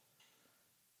off.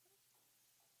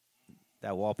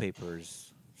 That wallpaper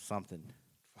is something.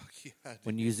 Fuck yeah, dude.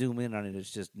 When you zoom in on it,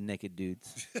 it's just naked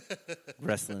dudes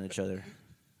wrestling each other.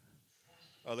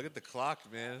 Oh, look at the clock,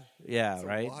 man. Yeah, It's a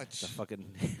right? watch. It's a fucking.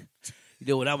 You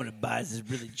know what I'm gonna buy is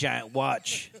this really giant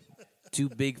watch. Too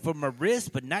big for my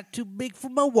wrist, but not too big for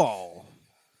my wall.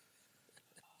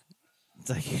 It's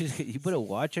like you put a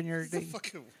watch on your It's a thing.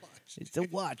 fucking watch. It's a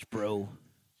watch, bro.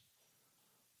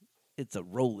 It's a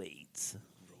Rolex.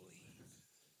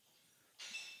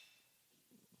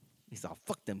 He's all,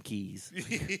 fuck them keys.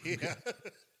 Yeah.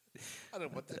 I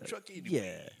don't want that truck anyways.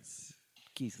 Yeah.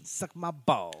 Keys can suck my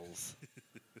balls.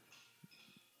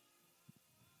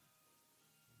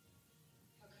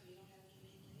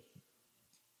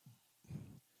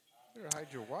 Better hide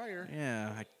your wire.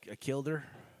 Yeah, I killed her.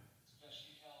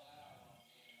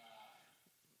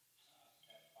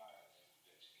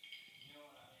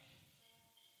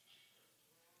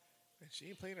 Man, she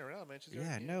ain't playing around, man. She's Yeah, I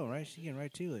already- know, right? She's getting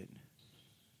right to it.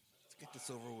 Let's get this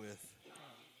over with.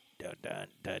 Dun, dun,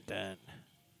 dun, dun.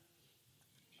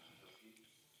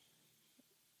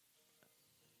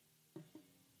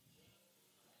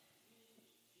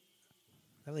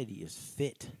 That lady is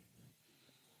fit.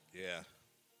 Yeah.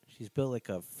 She's built like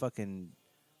a fucking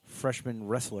freshman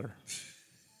wrestler.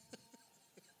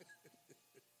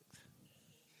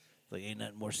 Like, ain't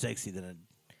nothing more sexy than a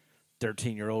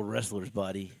 13-year-old wrestler's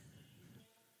body.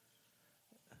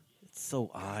 It's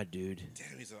so odd, dude.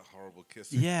 Damn, he's a horrible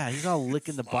kisser. Yeah, he's all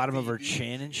licking the bottom of her dude.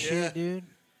 chin and shit, Yeah. dude.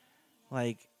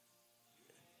 Like,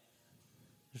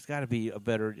 there's got to be a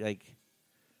better, like,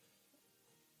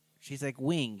 she's like,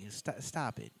 Wing,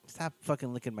 stop it. Stop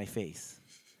fucking licking my face.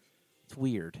 It's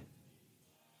weird.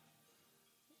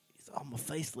 I'm a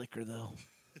face licker, though.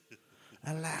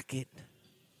 I like it.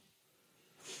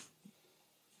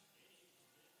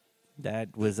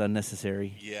 That was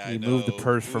unnecessary. Yeah, he I moved the know.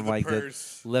 purse Move from the like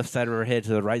purse. the left side of her head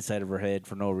to the right side of her head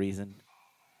for no reason.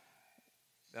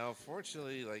 Now,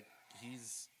 unfortunately, like,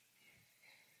 he's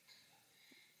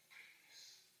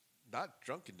not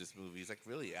drunk in this movie. He's, like,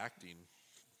 really acting.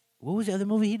 What was the other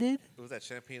movie he did? It was that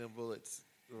Champagne and Bullets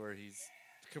where he's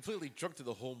completely drunk to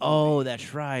the whole movie. Oh,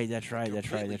 that's right.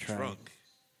 Completely drunk.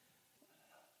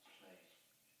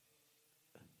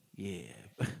 Yeah.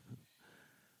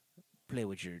 Play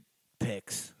with your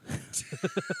pecs.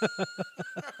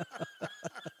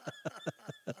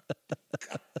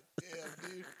 Damn,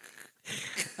 dude.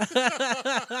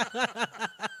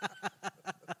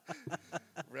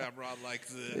 Ramrod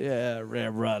likes it. Yeah,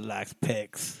 Ramrod likes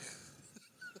pecs.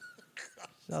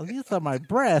 So these are my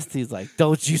breasts. He's like,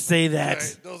 don't you say that.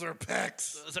 Right, those are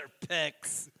pecs. Those are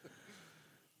pecs.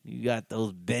 You got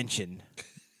those benching.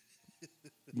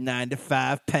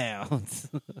 95 pounds.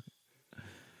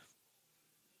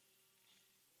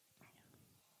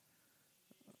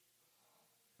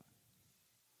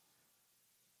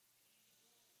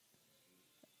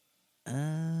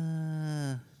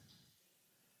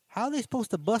 How are they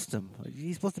supposed to bust him? Are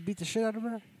you supposed to beat the shit out of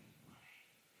her?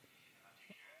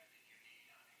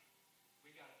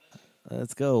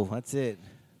 Let's go. That's it.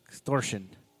 Extortion.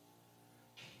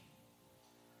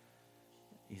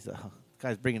 He's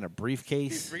guy's bringing a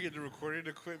briefcase. He's bringing the recording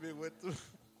equipment with him.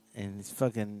 And he's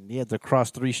fucking. He had to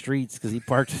cross 3 streets because he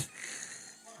parked.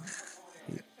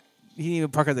 He didn't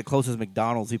even park at the closest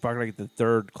McDonald's. He parked like at the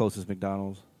 3rd closest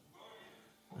McDonald's.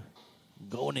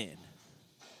 Going in.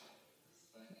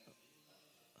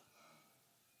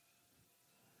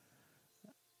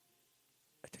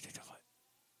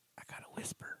 I gotta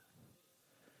whisper.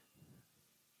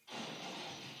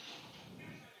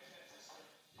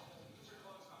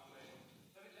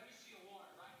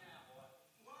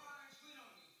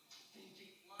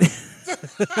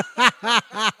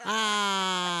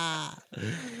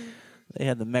 They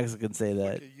had the Mexicans say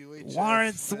that.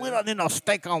 Warrants, we don't need no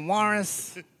steak on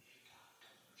warrants.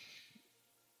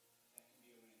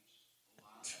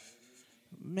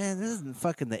 Man, this isn't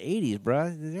fucking the 80s, bro.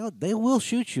 They will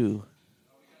shoot you.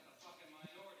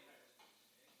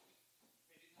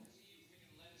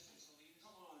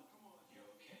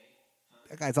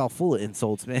 That guy's all full of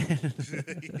insults, man.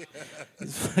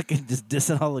 He's fucking just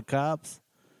dissing all the cops.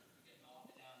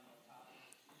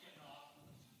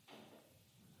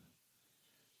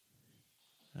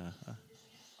 Uh-huh.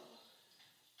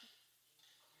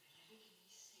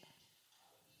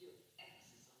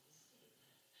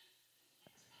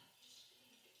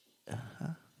 Uh-huh.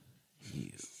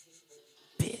 You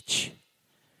bitch.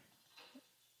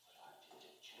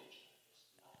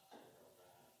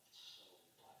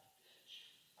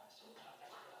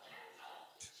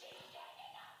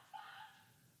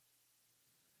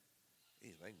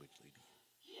 Hey, language lady.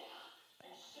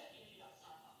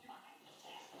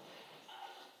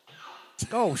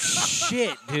 Oh,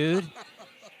 shit, dude.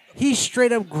 He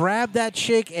straight up grabbed that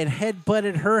chick and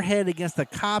head-butted her head against the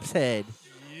cop's head.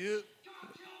 Yep.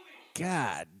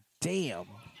 God damn.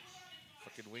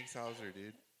 Fucking Wingshauser,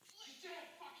 dude.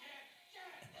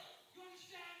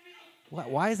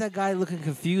 Why is that guy looking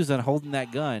confused on holding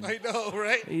that gun? I know,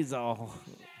 right? He's all...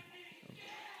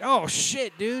 Oh,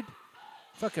 shit, dude.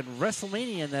 Fucking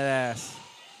WrestleMania in that ass.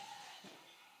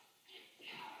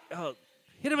 Oh,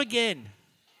 hit him again.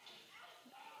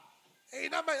 Hey,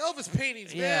 not my Elvis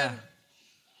paintings, Yeah. man.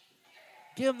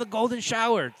 Give him the golden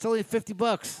shower. It's only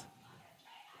 $50.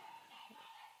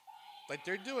 Like,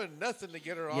 they're doing nothing to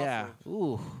get her Yeah. off him.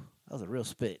 Ooh, that was a real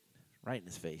spit. Right in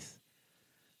his face.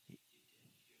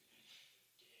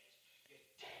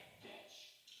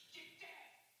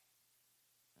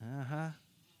 Uh-huh.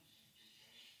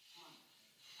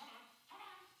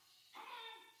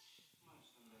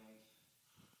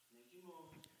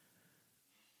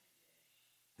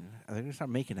 Are they going to start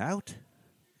making out?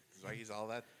 It's like he's all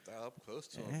that up close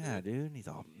to him. Yeah, dude. He's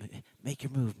all, make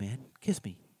your move, man. Kiss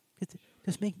me.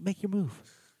 Just make your move.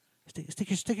 Stick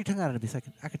your tongue out at me so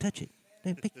I can touch it.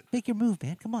 Make your move,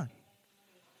 man. Come on.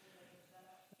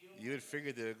 You would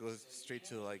figure that it goes straight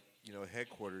to, like,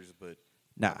 headquarters, but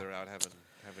Nah. they're out having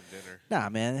dinner. Nah,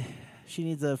 man. She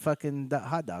needs a fucking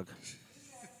hot dog.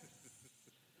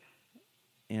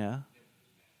 You know?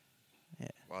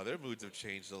 Wow, their moods have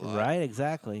changed a lot. Right,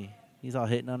 exactly. He's all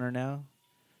hitting on her now.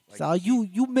 Like, So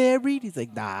you married? He's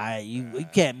like, nah, you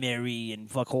can't marry and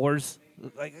fuck whores.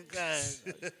 Like, that's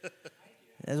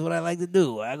what I like to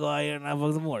do. I go out here and I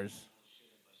fuck some whores.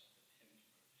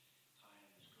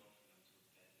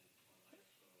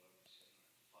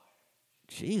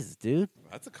 Jesus, dude.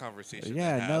 That's a conversation.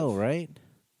 Yeah, to I know, have. right?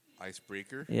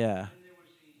 Icebreaker. Yeah.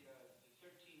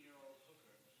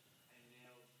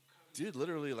 Dude,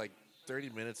 literally like 30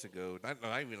 minutes ago, not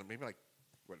even, maybe like,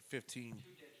 15,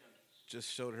 just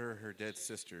showed her dead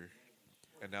sister,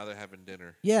 and now they're having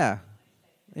dinner. Yeah.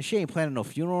 And she ain't planning no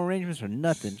funeral arrangements or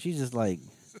nothing. She's just like,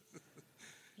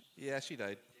 Yeah, she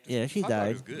died. yeah, she Hot dog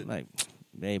died. is good. Like,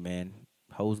 hey, man,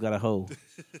 hoes got a hoe.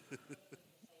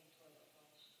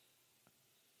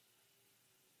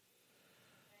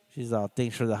 She's all,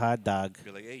 thanks for the hot dog.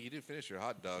 Be like, hey, you didn't finish your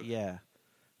hot dog. Yeah.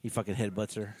 He fucking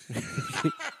headbutts her.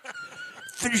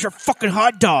 Finish your fucking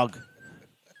hot dog.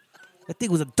 That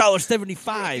thing was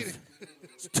 $1.75.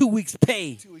 It's 2 weeks'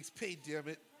 pay. 2 weeks paid, damn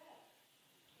it.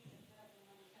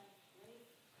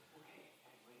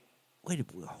 Wait,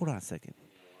 hold on a second.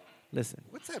 Listen.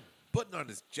 What's that button on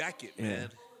his jacket, Yeah. man?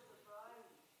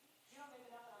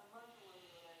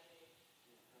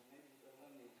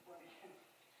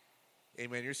 Hey,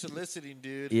 man, you're soliciting,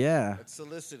 dude. Yeah. That's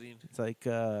soliciting. It's like,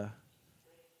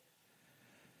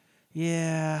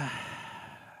 yeah.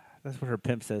 That's what her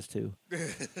pimp says, too.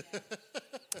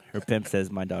 Her pimp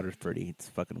says, my daughter's pretty. It's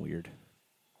fucking weird.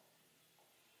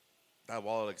 That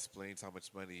wallet explains how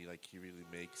much money like he really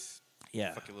makes.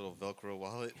 Yeah. Fucking little Velcro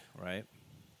wallet. Right.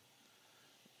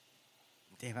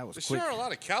 Damn, that was There quick. sure are a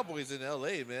lot of cowboys in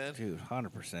L.A., man. Dude,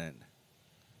 100%.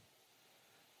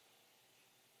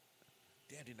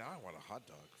 Damn, dude, now I want a hot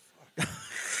dog. Fuck.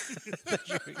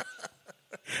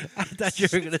 I thought you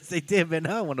were going to say, damn, man,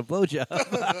 now I want a blowjob.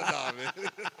 Nah, man.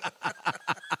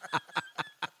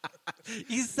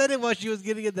 You said it while she was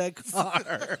getting in that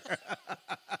car.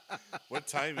 What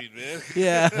timing, man?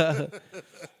 Yeah.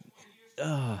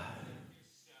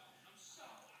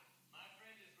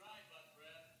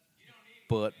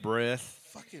 Butt breath.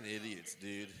 Fucking idiots,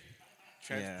 dude.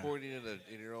 Transporting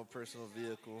in your own personal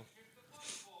vehicle.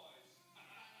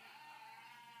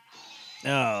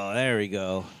 Oh, there we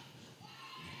go.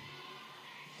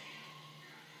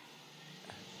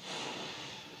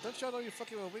 Don't y'all know you're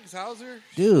fucking with Wings Hauser?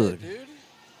 Dude. Shit, dude.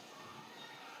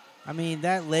 I mean,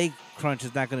 that leg crunch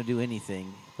is not going to do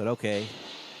anything, but okay.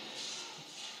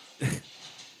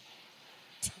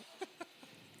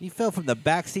 He fell from the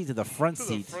back seat to the front To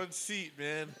seat. the front seat,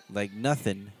 man. Like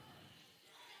nothing.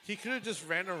 He could have just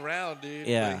ran around, dude.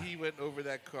 Yeah. But he went over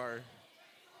that car.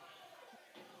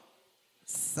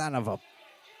 Son of a...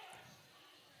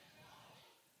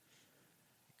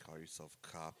 Call yourself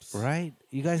cops. Right?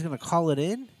 You guys going to call it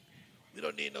in? We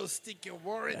don't need no stinking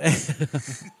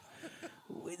warrants.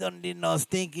 We don't need no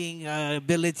stinking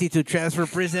ability to transfer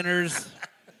prisoners.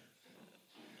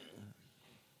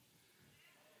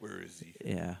 Where is he?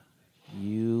 Yeah.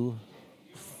 You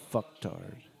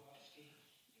fucktard.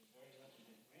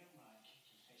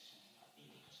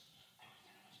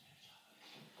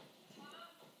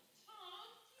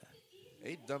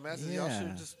 Hey, dumbasses, y'all Yeah.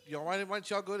 should just, why don't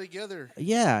y'all go together?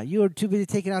 Yeah, you were too busy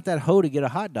taking out that hoe to get a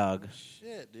hot dog.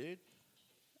 Shit, dude.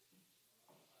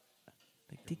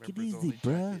 Like, take it Members easy, only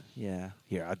bruh. jacket. Yeah.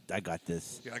 Here, I got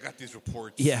this. Yeah, I got these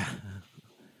reports. Yeah.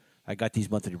 I got these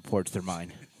monthly reports. They're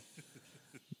mine.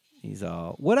 He's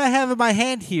all, what I have in my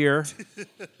hand here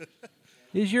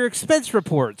is your expense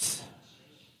reports.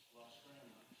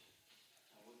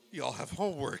 Y'all have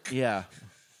homework. Yeah.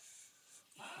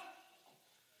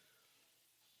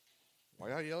 Why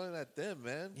y'all yelling at them,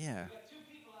 man? Yeah.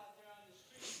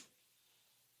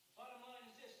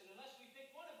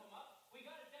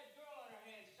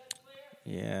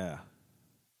 Yeah.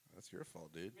 That's your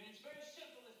fault, dude.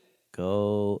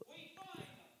 Go.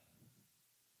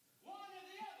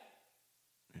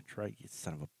 That's right, you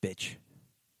son of a bitch.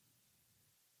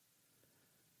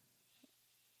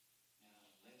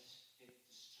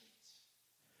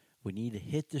 We need to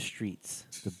hit the streets.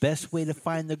 The best way to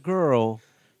find the girl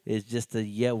is just to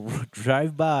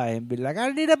drive by and be like, I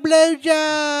need a blowjob.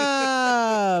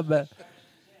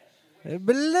 A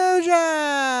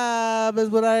blowjob is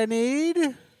what I need.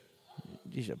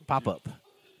 You should pop up.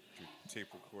 Tape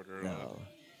recorder No. on.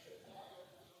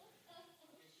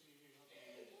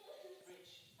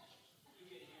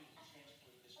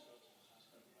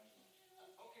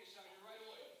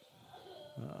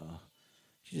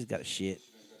 She just got a shit.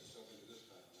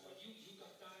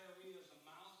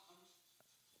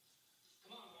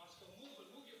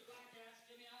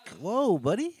 Whoa,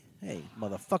 buddy. Hey,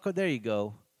 motherfucker, there you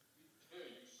go.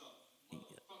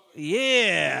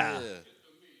 Yeah.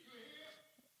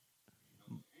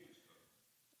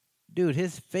 Dude,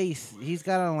 his face, he's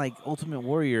got on like Ultimate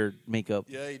Warrior makeup.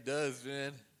 Yeah, he does,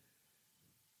 man.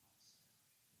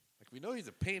 Like, we know he's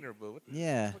a painter, but what the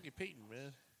Yeah. fuck you painting,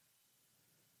 man?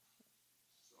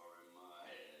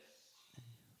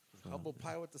 Humble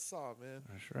pie with the saw, man.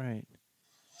 That's right.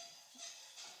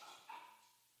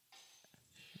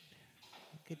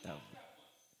 Get that.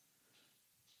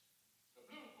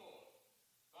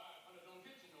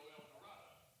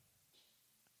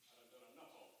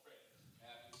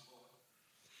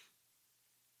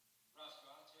 Roscoe,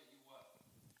 I'll tell you what.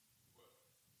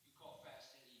 You call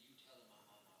Fast Eddie, you tell him I'm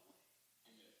on my way.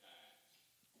 Give me a time.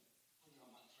 Put it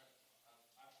on my threat.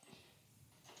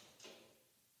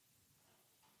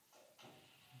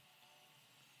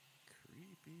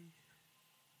 Creepy.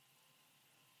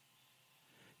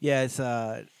 Yeah, it's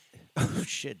oh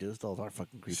shit, dude, those dolls are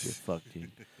fucking creepy as fuck,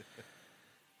 dude.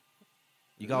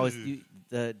 You can always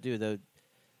I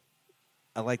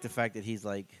like the fact that he's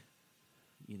like,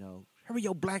 you know, hurry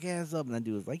your black ass up, and that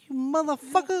dude was like, you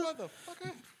motherfucker.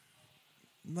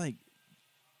 I'm like,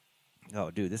 oh,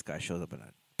 dude, this guy shows up in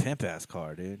a pimp ass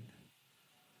car, dude.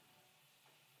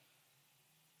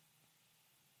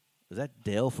 Is that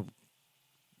Dale from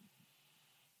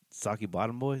Saki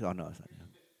Bottom Boys? Oh no, it's not him.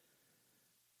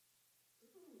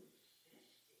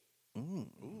 Ooh.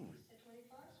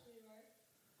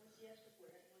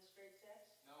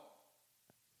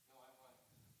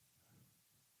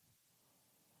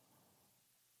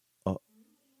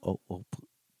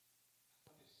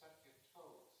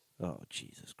 Oh,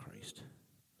 Jesus Christ.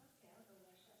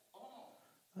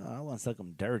 Oh, I want to suck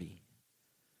them dirty.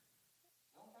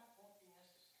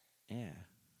 Yeah.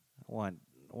 I want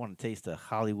to taste the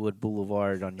Hollywood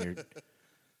Boulevard on your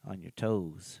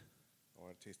toes. I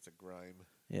want to taste the grime.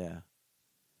 Yeah.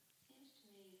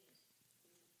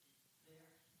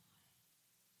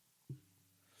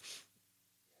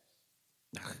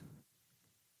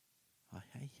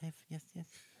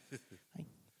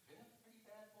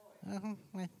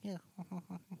 Yes.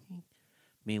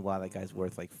 Meanwhile, that guy's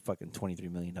worth like fucking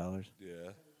 $23 million.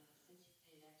 Yeah.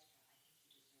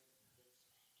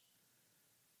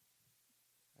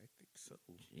 I think so.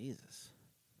 Jesus.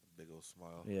 Big old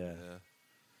smile. Yeah.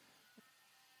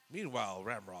 Meanwhile,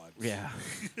 Ramrod. Yeah.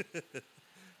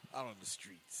 Out on the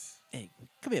streets. Hey,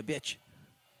 come here, bitch.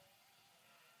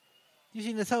 You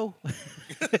seen this hoe?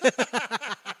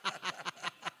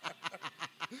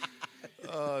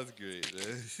 Oh, that's great,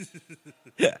 man.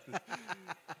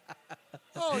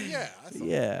 Oh, yeah. I saw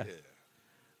Yeah.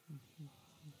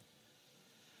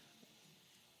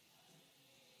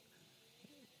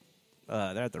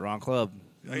 that. They're at the wrong club.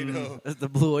 I know. It's the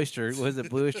Blue Oyster. Was it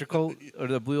Blue Oyster Cult or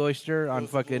the Blue Oyster on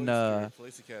fucking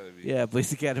Police Academy. Yeah,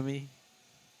 Police Academy.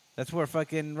 That's where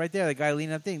fucking right there, the guy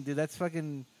leaning up thing, dude. That's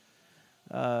fucking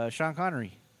Sean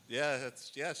Connery. Yeah,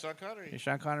 Sean Connery. Yeah,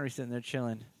 Sean Connery sitting there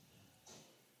chilling.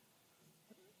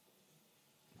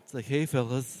 It's like, hey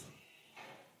fellas,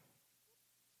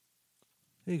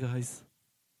 hey guys,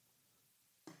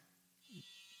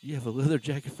 you have a leather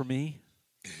jacket for me?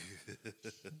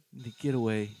 The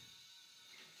getaway.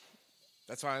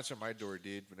 That's why I answer my door,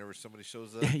 dude. Whenever somebody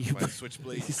shows up, Yeah, you my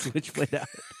switchblade. You switchblade out.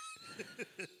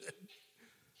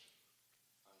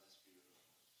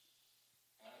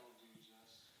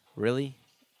 Really?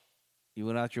 You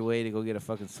went out your way to go get a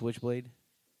fucking switchblade?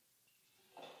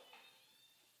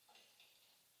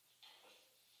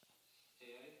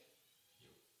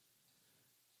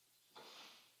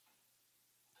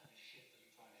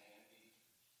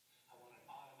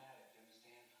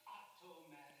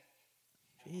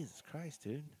 Jesus Christ,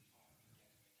 dude.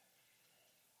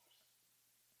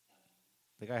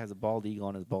 The guy has a bald eagle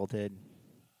on his bald head.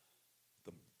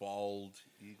 The bald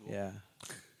eagle. Yeah.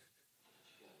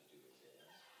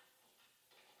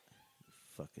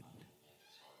 Fucking.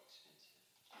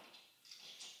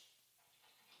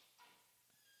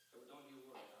 Don't you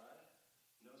worry, all right?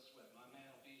 No sweat. My man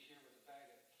will be here with a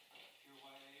bag of pure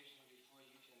white Asian before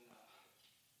you can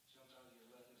jump out of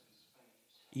your leathers and spank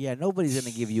yourself. Yeah, nobody's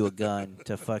gonna give you a gun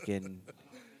to fucking.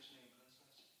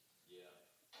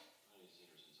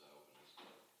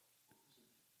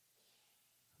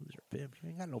 Who's your pimp? You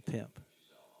ain't got no pimp.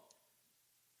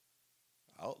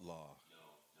 Outlaw.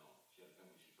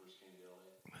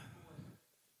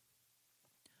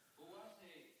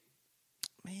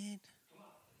 Man.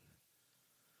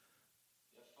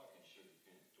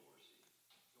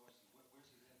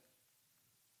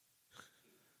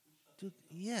 Dude,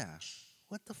 yeah.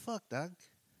 What the fuck, dog?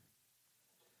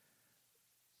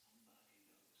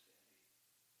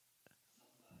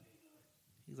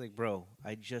 He's like, bro,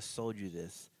 I just sold you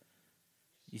this.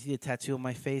 You see the tattoo on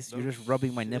my face? No You're just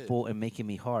rubbing my shit. nipple and making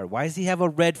me hard. Why does he have a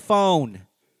red phone?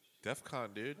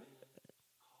 DEFCON, dude.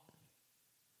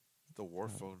 The war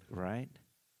phone. Right?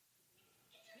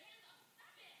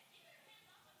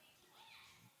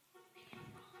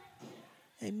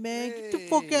 Hey, man, get the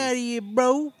fuck Hey. out of here,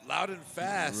 bro. Loud and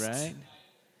fast. Right?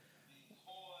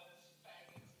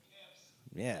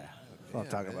 Yeah. That's what I'm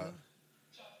talking about.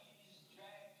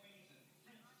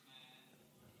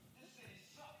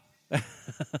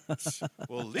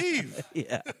 Well, leave.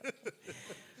 Yeah.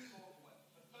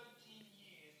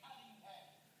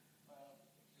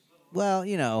 Well,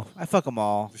 you know, I fuck them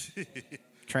all.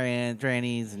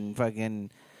 Trannies, and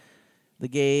fucking the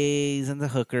gays and the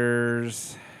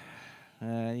hookers.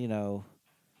 You know,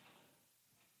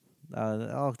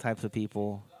 all types of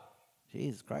people.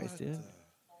 Jesus Christ, dude.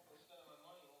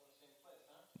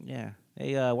 Yeah.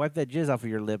 Hey, wipe that jizz off of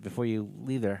your lip before you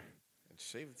leave there. And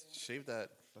shave that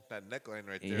neckline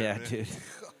right there. Yeah, man. dude.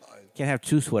 God. Can't have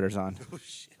two sweaters on. Oh,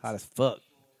 shit. Hot as fuck.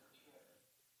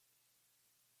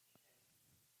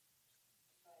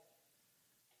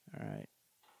 All right.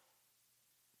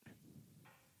 I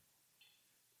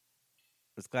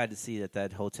was glad to see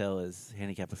that hotel is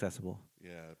handicap accessible.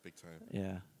 Yeah, big time.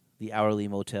 Yeah. The hourly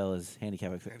motel is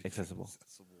handicap accessible.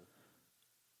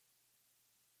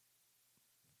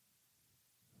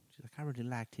 She's like, I really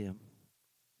liked him.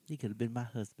 He could have been my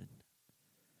husband.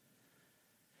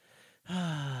 On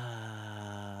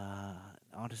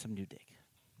to some new dick.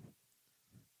 Well,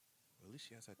 at least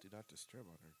she has that do not disturb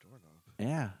on her doorknob.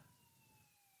 Yeah.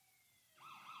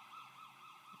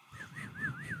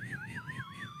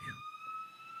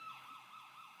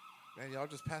 Man, y'all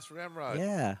just passed Ramrod.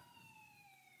 Yeah.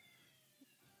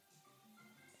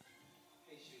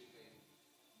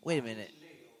 Wait a minute.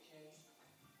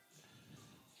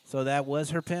 So that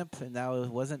was her pimp, and now it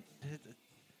wasn't.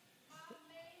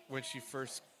 When she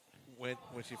first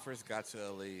got to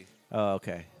LA. Oh,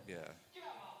 okay. Yeah.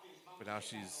 But now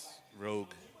she's rogue.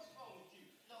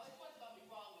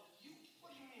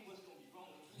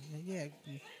 Yeah.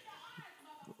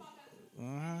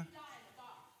 Uh-huh.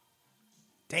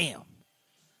 Damn.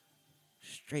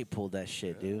 Straight pulled that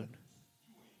shit, dude.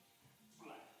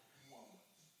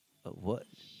 What?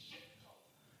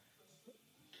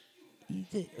 He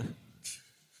did.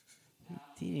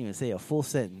 He didn't even say a full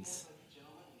sentence.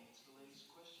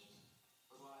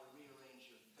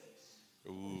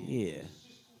 Ooh. Yeah.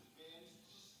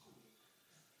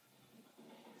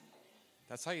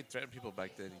 That's how you threaten people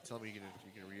back then. You tell them you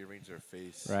can rearrange their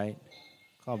face. Right?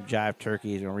 Call them jive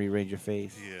turkeys and rearrange your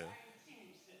face. Yeah.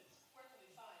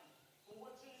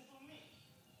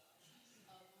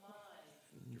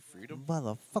 Your freedom?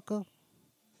 Motherfucker.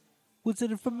 What's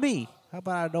in it for me? How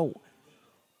about I don't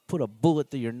put a bullet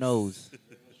through your nose?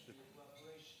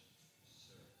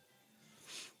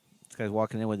 This guy's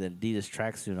walking in with an Adidas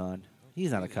tracksuit on.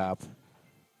 He's not a cop.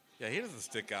 Yeah, he doesn't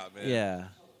stick out, man. Yeah.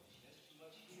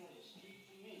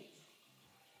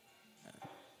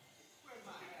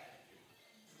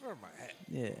 Where my hat?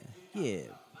 Yeah. Yeah.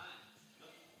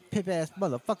 Pimp ass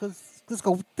motherfuckers.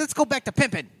 Let's go back to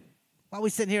pimping. Why are we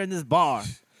sitting here in this bar?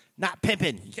 Not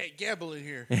pimping. You can't gamble in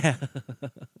here. Yeah.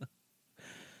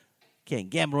 Can't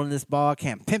gamble in this bar.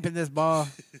 Can't pimp in this bar.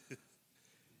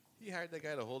 He hired that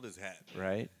guy to hold his hat.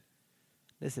 Right?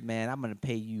 Listen, man, I'm going to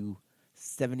pay you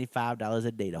 $75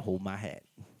 a day to hold my hat.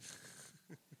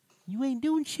 You ain't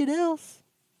doing shit else.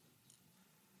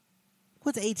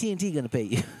 What's AT&T going to pay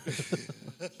you?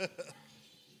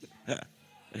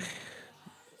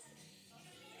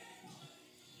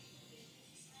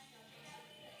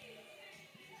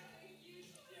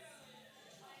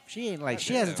 She ain't like,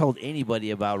 she hasn't told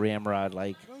anybody about Ramrod.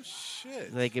 Like, Oh,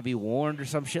 shit. they could be warned or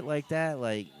some shit like that.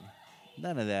 Like,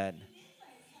 none of that.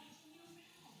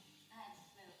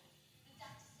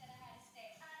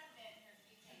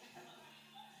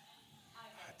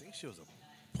 I think she was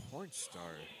a porn star.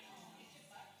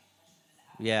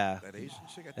 Yeah. That Asian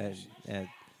chick, I think That-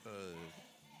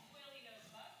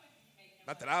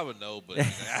 not that I would know, but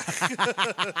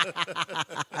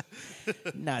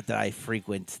not that I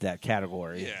frequent that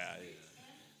category. yeah,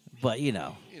 But, you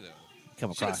know, you know,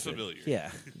 come shit's across familiar. it.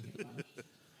 Yeah.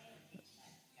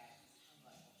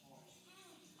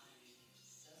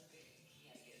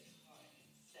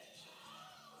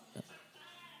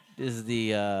 This is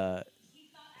the,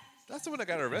 That's the one that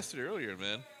got arrested earlier,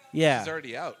 man. yeah. She's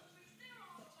already out.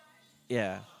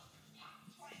 Yeah.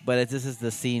 But this is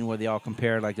the scene where they all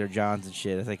compare like their Johns and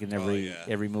shit. It's like in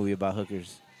every movie about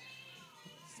hookers.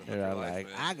 It's the They're hooker all life, like,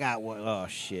 man. I got one. Oh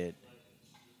shit.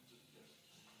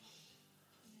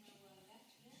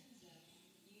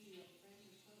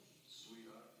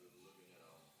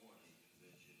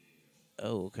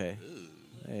 Oh, okay.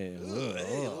 Hey, Ooh,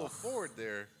 hey, a little forward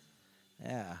there.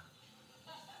 Yeah.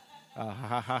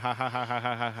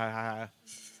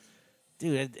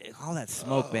 Dude, all that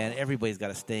smoke, man. Everybody's got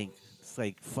to stink. It's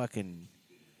like fucking.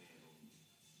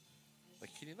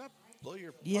 Like, can you not blow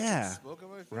your Yeah. fucking smoke on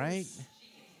my face? Right?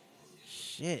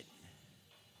 Shit.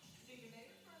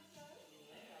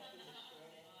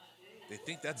 They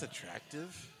think that's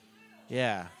attractive?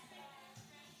 Yeah.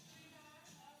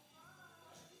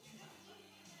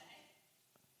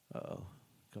 Uh-oh.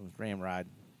 Comes Ramrod.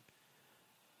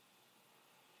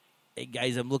 Hey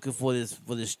guys, I'm looking for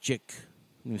this chick.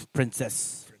 This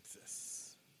princess.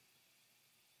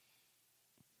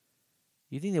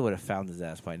 You think they would have found his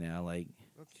ass by now? Like,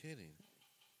 No kidding.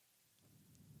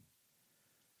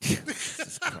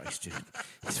 Jesus Christ, dude.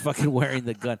 He's fucking wearing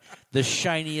the gun. The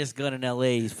shiniest gun in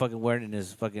L.A. He's fucking wearing it in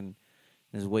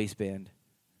his waistband.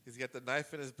 He's got the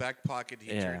knife in his back pocket.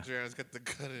 He turns around. He's got the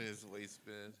gun in his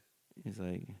waistband. He's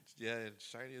like, yeah, and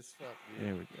shiny as fuck, dude.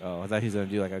 There we go. Oh, I thought he was gonna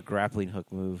do like a grappling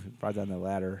hook move. Brought down the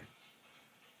ladder.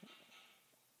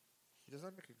 He does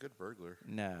not make a good burglar.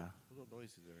 No. A little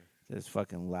noisy there. It's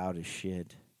fucking loud as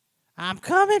shit. I'm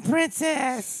coming,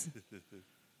 princess.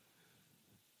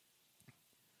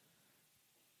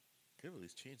 Could at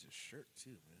least change his shirt too,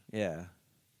 man. Yeah.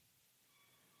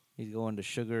 He's going to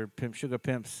Sugar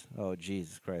Pimps. Oh,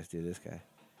 Jesus Christ, dude, this guy.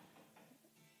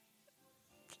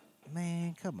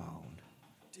 Man, come on.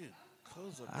 Dude,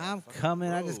 close up. I'm coming.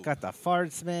 I just got the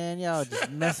farts, man. Y'all just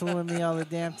messing with me all the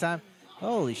damn time.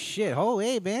 Holy shit. Oh,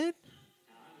 hey, man.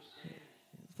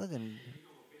 Fucking.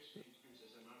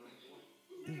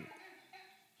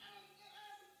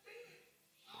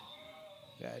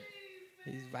 God.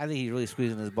 I think he's really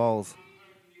squeezing his balls.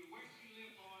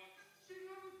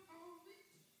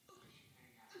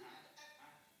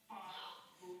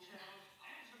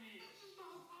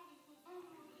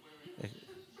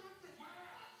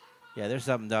 Yeah, there's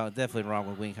something definitely wrong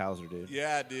with Winkhauser, dude.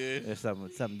 Yeah, dude. There's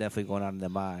something definitely going on in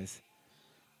them eyes.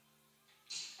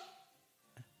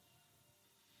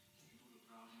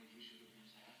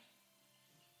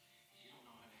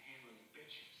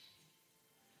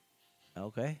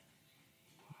 Okay.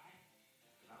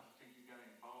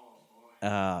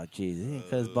 Oh, jeez. He didn't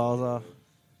cut his balls off.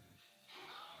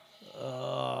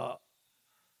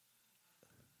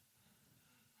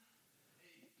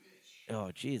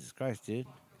 Oh, Jesus Christ, dude.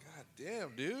 God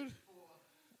damn, dude.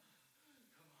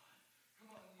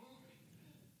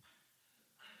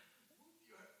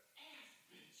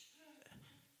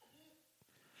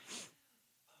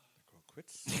 Quit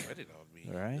sweating on me.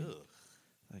 Right? Ugh.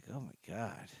 Like, oh my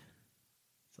God.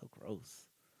 So gross.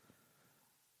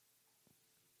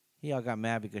 He all got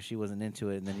mad because she wasn't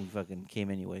into it, and then he fucking came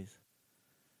anyways.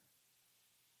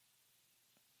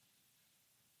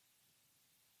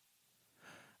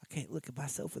 I can't look at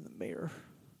myself in the mirror.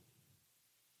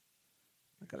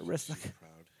 I got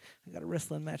a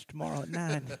wrestling match tomorrow at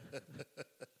 9.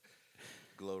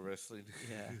 Glow wrestling.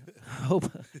 Yeah. I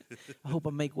hope I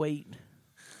make weight.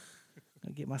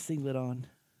 I get my singlet on.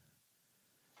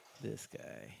 This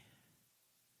guy.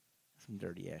 Some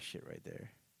dirty ass shit right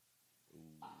there.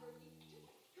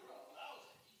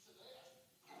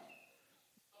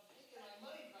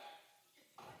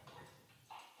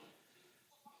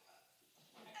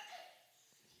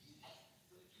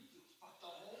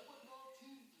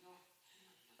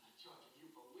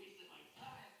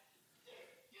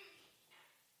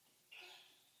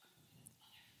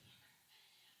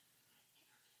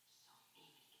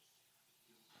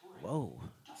 Whoa.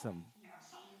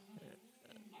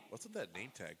 What's with that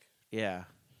name tag? Yeah.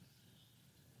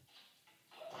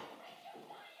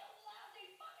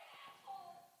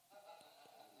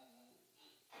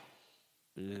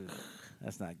 Ugh,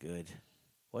 that's not good.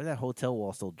 Why is that hotel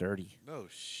wall so dirty? No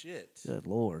shit. Good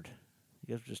Lord.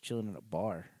 You guys were just chilling in a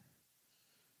bar.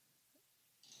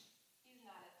 He's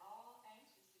not at all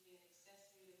anxious to be an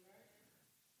accessory to murder.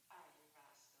 Are you,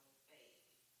 Roscoe,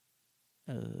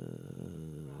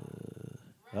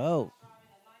 baby? Oh.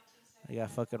 I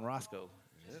got fucking Roscoe.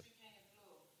 Yep.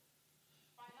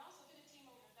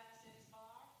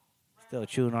 Still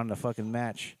chewing on the fucking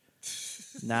match.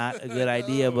 Not a good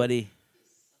idea, buddy.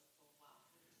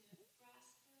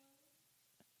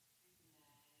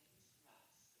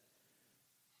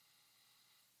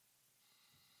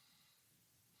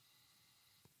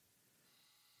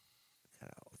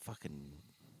 Fucking.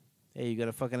 Hey, you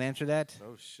gotta fucking answer that?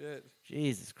 Oh shit.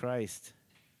 Jesus Christ.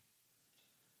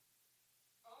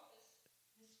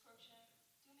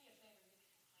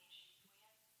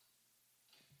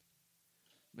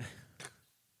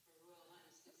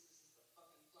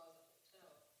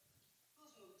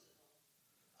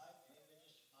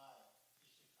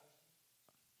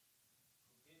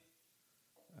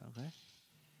 Okay.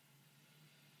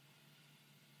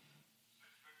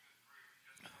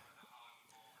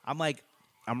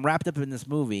 I'm wrapped up in this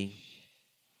movie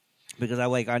because I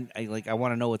want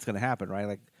to know what's gonna happen, right?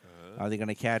 Like, are they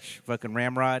gonna catch fucking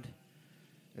Ramrod?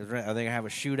 Are they gonna have a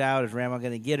shootout? Is Ramrod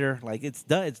gonna get her? Like, it's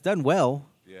done. It's done well,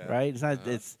 Yeah. right? It's not.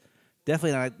 It's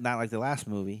definitely not like the last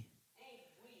movie. Ain't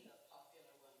we the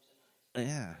popular one tonight?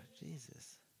 Yeah,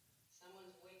 Jesus.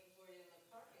 Someone's waiting for you in the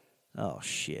parking lot. Oh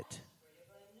shit.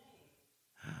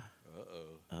 Where you blame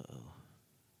name? Uh-oh.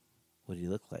 What do you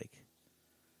look like?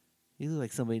 You look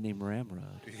like somebody named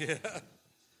Ramrod. Yeah.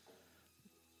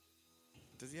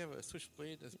 Does he have a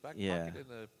switchblade in his back Yeah. pocket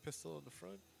and a pistol in the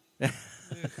front? Are you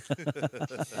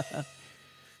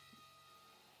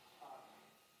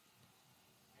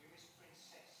Miss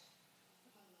Princess?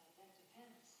 Well, that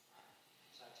depends.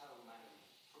 So I told Madam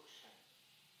Cruikshank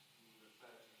you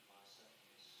refer to by certain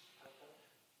Miss Coco.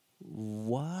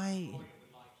 Why? Lawyer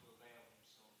would like to avail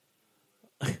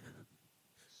himself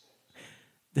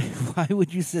of Why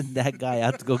would you send that guy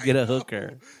out to go get a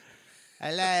hooker?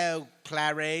 Hello,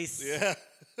 Clarice. Yeah.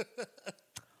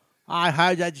 I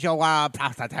heard that you are a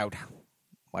prostitute.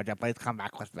 Would you please come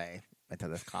back with me into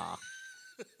this car?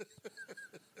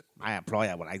 My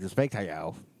employer would like to speak to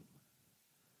you.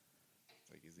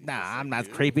 Like, is he Nah, just I'm like not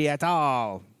you? creepy at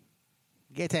all.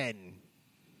 Get in.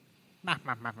 Yeah,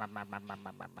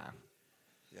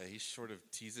 he's sort of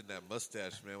teasing that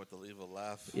mustache, man, with the evil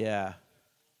laugh. Yeah.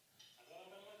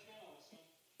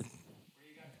 where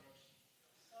you got Crooks.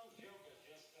 Some joker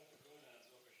just got the gonads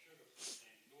off a sugarfoot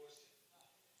named Dorsey.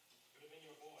 Could have been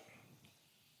your boy.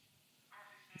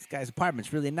 This guy's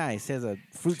apartment's really nice. There's a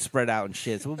fruit spread out and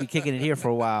shit. So we'll be kicking it here for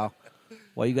a while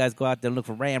you guys go out there and look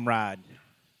for Ramrod.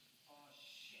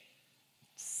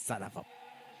 Son of a...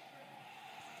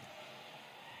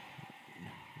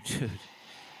 Dude.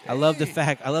 I love the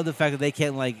fact that they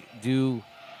can't like do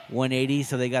 180,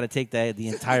 so they got to take the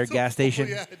entire gas station.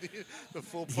 Yeah, the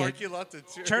full parking lot to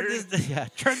Turn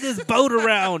this boat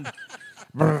around.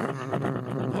 Hold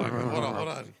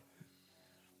on.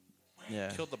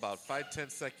 Yeah. Killed about 5-10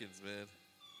 seconds, man.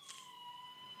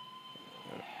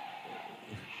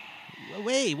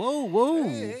 Wait, whoa.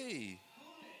 Hey.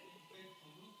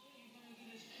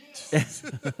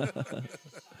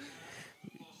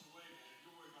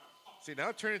 See, now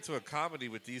it turned into a comedy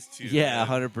with these two. Yeah,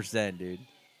 man. 100%, dude.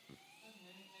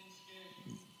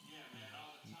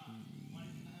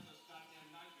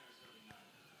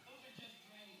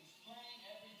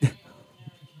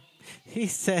 He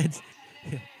said,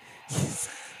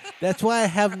 that's why I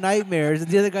have nightmares. And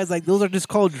the other guy's like, those are just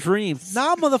called dreams.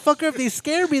 Nah, motherfucker, if they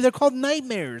scare me, they're called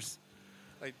nightmares.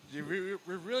 Like, we're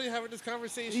really having this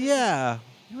conversation? Yeah.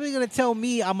 You're really going to tell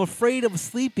me I'm afraid of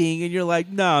sleeping, and you're like,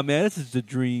 nah, man, this is a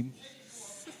dream.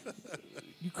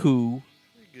 You cool.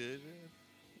 You're good, man.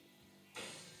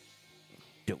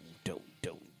 Don't.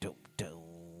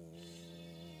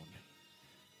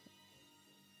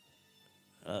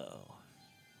 Uh-oh.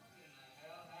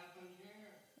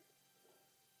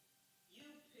 You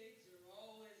pigs are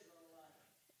always alike.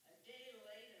 A day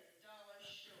late and a dollar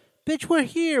short. Bitch, we're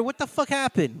here. What the fuck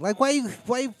happened? Like, why you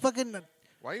fucking...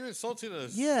 Why are you insulting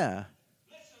us? Yeah.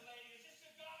 Listen, lady, is this the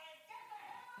guy? Get the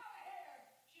hell out of here!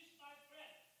 She's my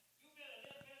friend. You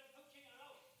better put chicken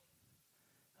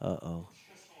out. Uh-oh.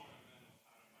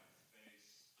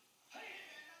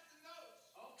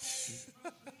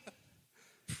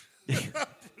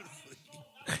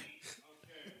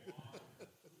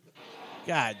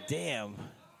 God damn.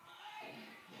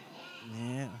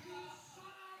 Yeah.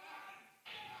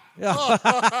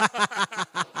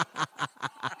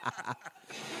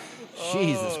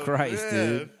 Jesus Christ, man.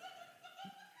 dude.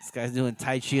 This guy's doing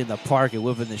Tai Chi in the park and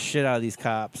whipping the shit out of these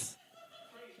cops.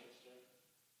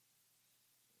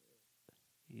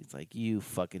 He's like, you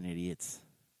fucking idiots.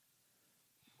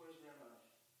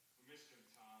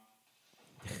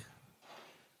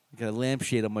 I got a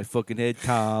lampshade on my fucking head,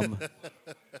 Tom.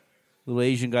 Little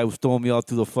Asian guy was throwing me all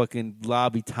through the fucking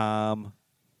lobby, Tom.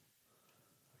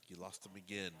 You lost him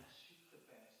again.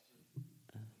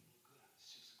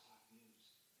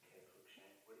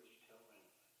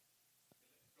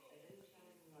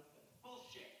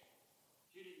 Bullshit.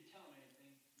 If you didn't tell him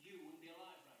anything, you wouldn't be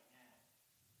alive right now.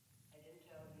 I didn't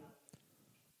tell him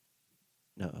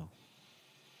nothing. Uh-oh.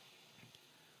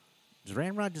 Is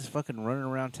Ramrod just fucking running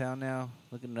around town now,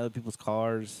 looking at other people's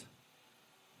cars?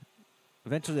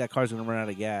 Eventually that car's going to run out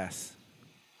of gas.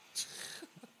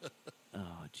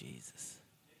 Oh, Jesus.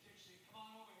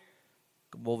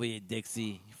 Come over here,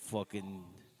 Dixie. You fucking...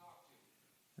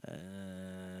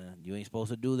 you ain't supposed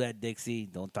to do that, Dixie.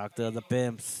 Don't talk to other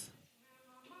pimps.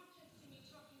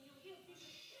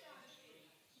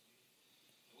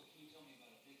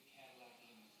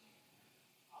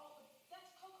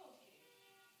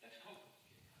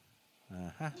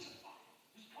 huh.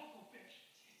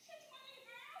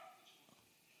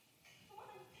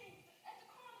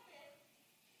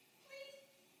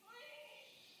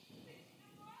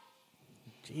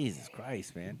 Jesus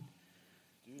Christ, man.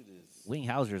 Dude is.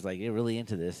 Winghauser's like really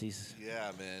into this. He's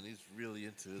Yeah, man. He's really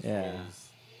into his Yeah. roles.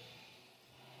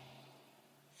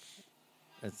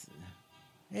 that's.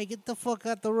 Hey, get the fuck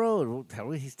out the road!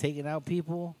 He's taking out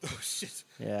people. Oh shit!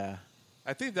 Yeah.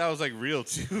 I think that was like real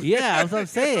too. Yeah, that's what I'm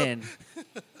saying.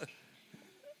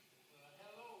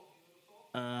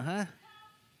 Uh-huh.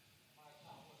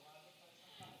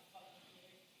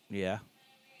 Yeah.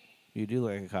 You do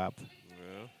like a cop.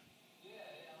 Yeah.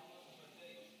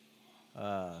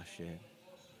 Oh, shit.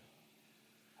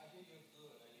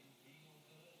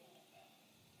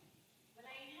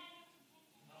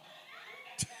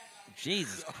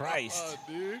 Jesus Christ.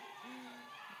 Oh, dude.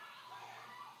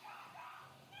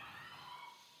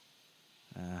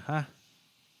 Uh-huh.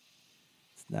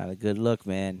 It's not a good look,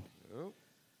 man. Oh.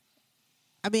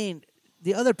 I mean,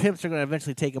 the other pimps are going to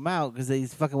eventually take him out because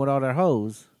he's fucking with all their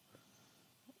hoes.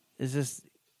 It's just,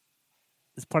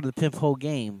 it's part of the pimp hoe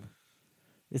game.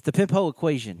 It's the pimp hoe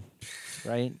equation,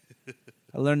 right?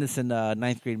 I learned this in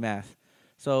ninth grade math.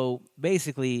 So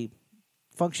basically,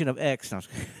 function of X. No, I'm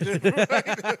just kidding.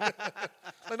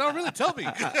 Like, no, really, tell me.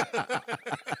 What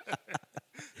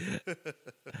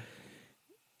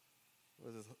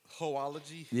is this,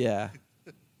 hoology? Yeah.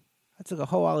 I took a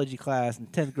hoology class in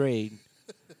 10th grade.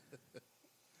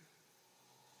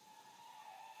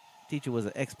 Teacher was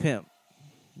an ex-pimp.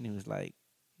 And he was like,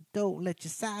 don't let your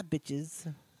side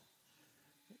bitches.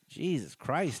 Jesus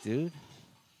Christ, dude.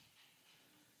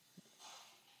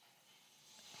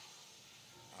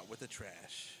 Out with the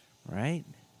trash. Right?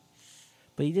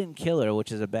 But he didn't kill her,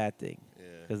 which is a bad thing. Yeah.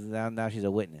 Because now she's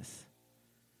a witness.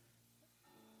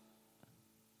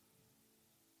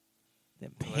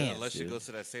 Them Well, pants, unless she dude. goes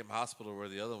to that same hospital where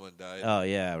the other one died. Oh,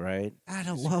 yeah, right? I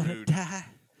don't want to Screwed. die.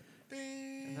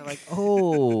 Ding. And they're like,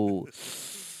 oh,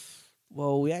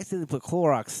 well, we accidentally put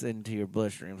Clorox into your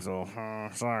bloodstream, so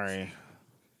sorry.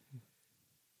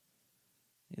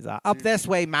 He's like, up this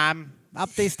way, ma'am. Up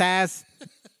these stairs.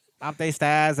 Up these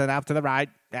stairs and up to the right.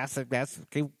 Yes,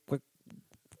 keep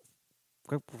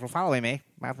following me.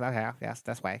 Yes,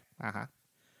 this way. Uh-huh.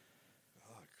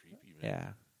 Oh, creepy, man. Yeah.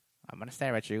 I'm going to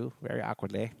stare at you very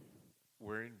awkwardly.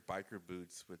 Wearing biker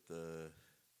boots with the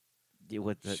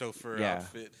With the chauffeur yeah.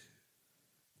 outfit.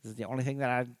 This is the only thing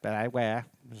that I wear.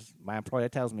 My employer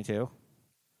tells me to.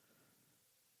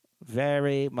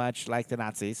 Very much like the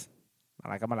Nazis. I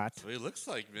like them a lot. That's what it looks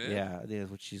like, man. Yeah, it is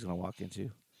what she's going to walk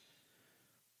into.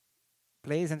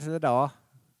 Please enter the door.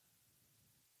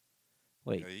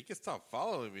 Wait. Yeah, you can stop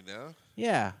following me now.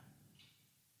 Yeah.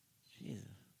 Jesus.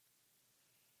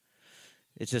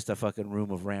 It's just a fucking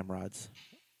room of ramrods.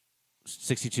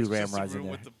 62 It's just a ramrods in room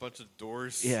there. with a bunch of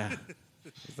doors. Yeah.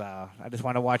 I just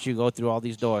want to watch you go through all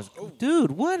these doors.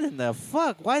 Dude, what in the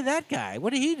fuck? Why that guy?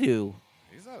 What did he do?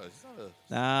 He's not a.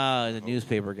 No, the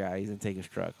newspaper guy. He's going to take his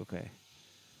truck. Okay.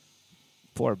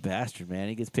 Poor bastard, man.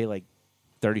 He gets paid like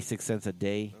 36 cents a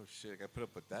day. Oh, shit. I got to put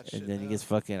up with that shit. And then he now. gets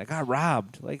fucking, I got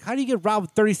robbed. Like, how do you get robbed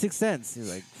with 36 cents?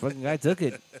 He's like, fucking guy took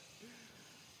it.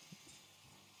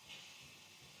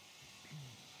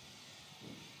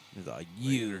 He's like,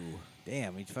 you.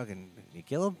 Damn, he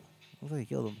kill him? Looks like he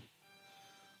killed him.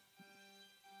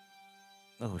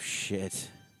 Oh, shit.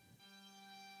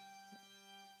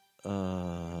 What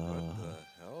the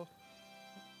hell?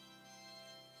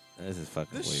 This is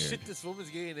fucking This weird. shit this woman's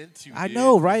getting into. I dude.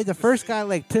 know, right? The first guy,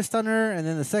 like, pissed on her, and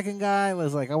then the second guy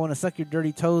was like, I want to suck your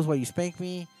dirty toes while you spank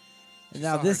me. And She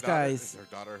now saw this her daughter- guy's...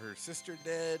 her sister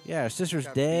dead. Yeah, her sister's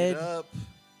Got dead. beat up.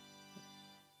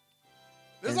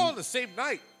 This is And- all on the same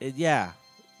night. Yeah,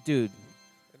 dude.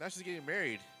 And now she's getting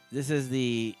married. This is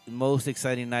the most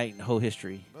exciting night in whole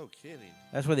history. No kidding.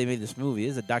 That's why they made this movie.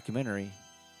 It's a documentary.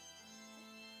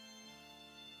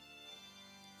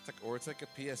 It's like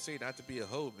a PSA not to be a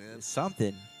hoe, man. It's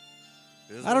something.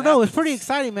 This is I what don't know. It's happens. pretty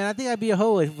exciting, man. I think I'd be a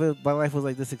hoe if my life was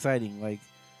like this exciting. Like,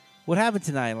 what happened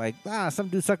tonight? Like, some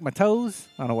dude sucked my toes.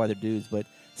 I don't know why they're dudes, but.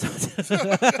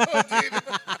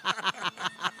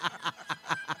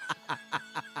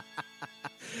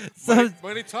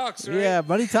 Money talks, right? Yeah,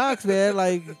 money talks, man.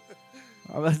 Like,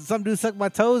 some dude sucked my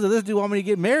toes, and this dude want me to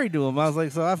get married to him. I was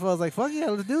like, fuck yeah,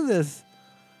 let's do this.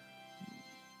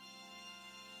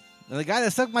 And the guy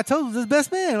that sucked my toes was his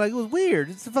best man. Like, it was weird.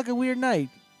 It's a fucking weird night.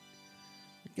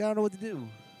 I don't know what to do.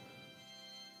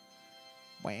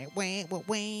 Wah, wah, wah,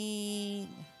 wah.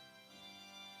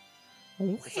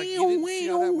 It's like you didn't see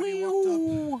all that when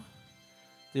you walked up.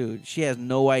 Dude, she has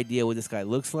no idea what this guy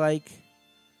looks like.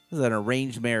 This is an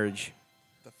arranged marriage.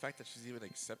 The fact that she's even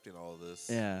accepting all of this.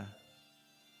 Yeah.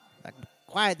 Like,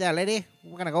 quiet there, lady.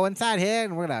 We're gonna go inside here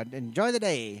and we're gonna enjoy the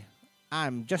day.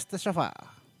 I'm just the chauffeur.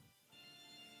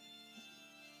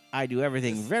 I do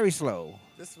everything very slow.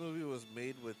 This movie was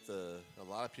made with a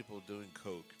lot of people doing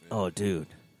coke. Man. Oh, dude.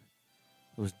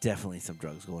 There was definitely some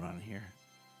drugs going on here.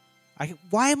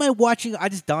 Why am I watching? I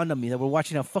just dawned on me that we're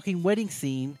watching a fucking wedding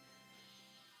scene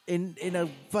in a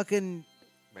fucking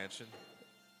Mansion?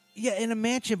 Yeah, in a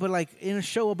mansion, but like in a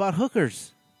show about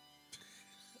hookers.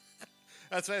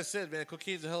 That's what I said, man.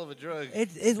 Cocaine's a hell of a drug.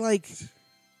 It's like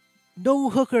no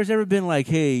hooker's ever been like,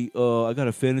 hey, I got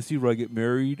a fantasy where I get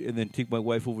married and then take my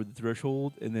wife over the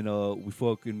threshold and then we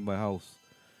fuck in my house.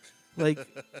 Like,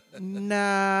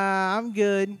 nah, I'm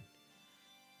good.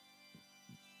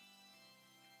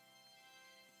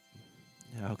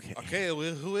 Okay. Okay,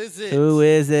 well, who is it? Who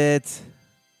is it?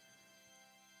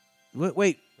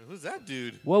 Wait. Who's that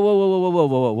dude?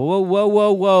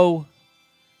 Whoa.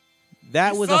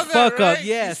 That was a fuck up. Right?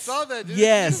 Yes. You saw that, didn't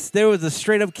yes. There was a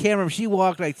straight up camera. She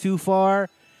walked like too far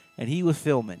and he was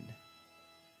filming.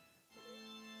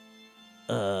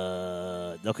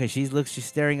 Okay, she's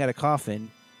staring at a coffin.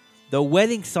 The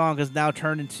wedding song has now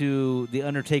turned into the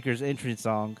Undertaker's entrance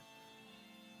song.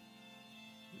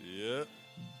 Yep.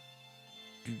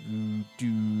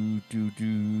 Do.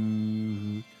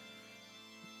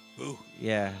 Boo.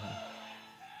 Yeah.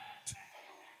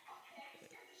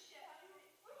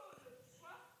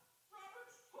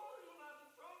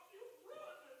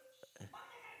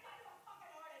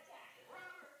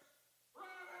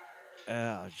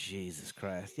 Oh, Jesus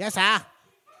Christ. Yes, sir.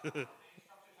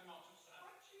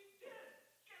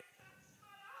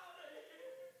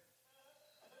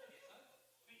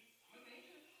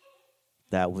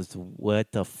 That was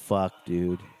what the fuck,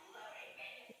 dude.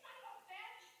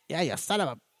 Yeah, you son of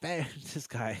a bitch. This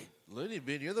guy. Looney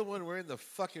Bin, you're the one wearing the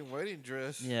fucking wedding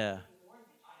dress. Yeah.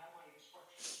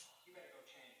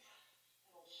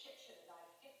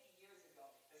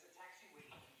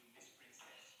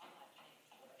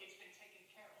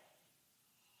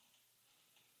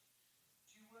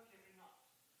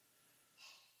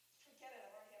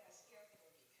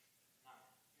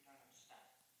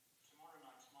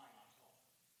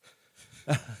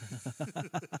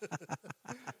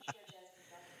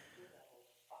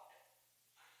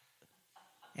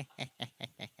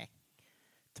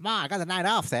 Tomorrow, I got the night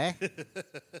off, sir.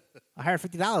 I heard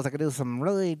 $50. I could do some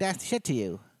really nasty shit to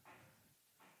you.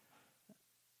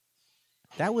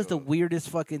 That was the weirdest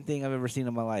fucking thing I've ever seen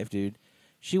in my life, dude.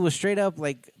 She was straight up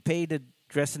like paid to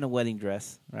dress in a wedding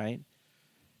dress, right?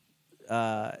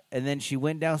 And then she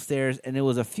went downstairs, and it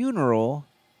was a funeral,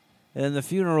 and then the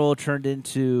funeral turned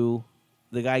into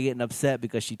the guy getting upset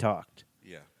because she talked.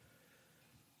 Yeah.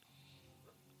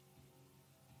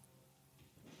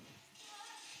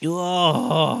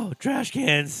 Oh, trash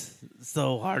cans.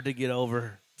 So hard to get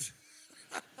over.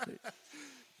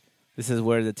 This is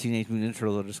where the Teenage Mutant Ninja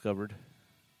Turtles are discovered.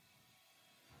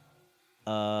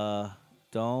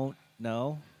 Don't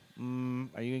know. Are you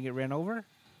going to get ran over?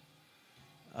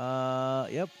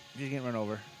 Yep. You're getting run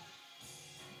over.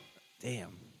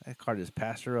 Damn. That car just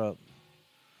passed her up.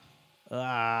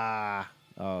 Ah.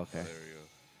 Oh, okay. There we go.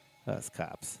 That's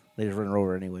cops. They just run her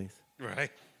over anyways.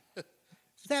 Right. Is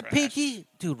that Pinky?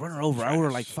 Dude, run her over. I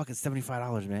ordered like fucking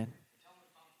 $75, man.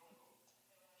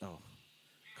 Oh.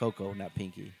 Coco, not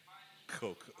Pinky.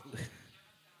 Coco.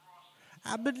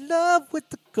 I'm in love with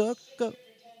the Coco.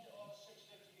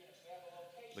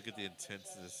 Look at the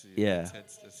intensity. Yeah.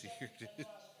 Here, dude.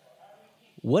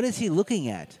 What is he looking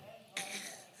at?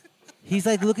 He's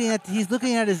looking at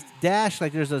his dash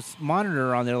like there's a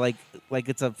monitor on there like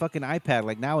it's a fucking iPad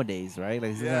like nowadays, right?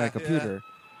 Like he's looking at a computer. Yeah.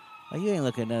 Like you ain't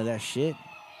looking at none of that shit.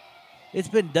 It's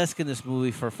been dusk in this movie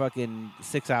for fucking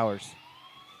 6 hours.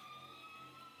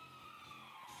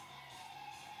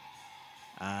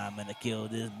 I'm gonna kill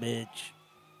this bitch.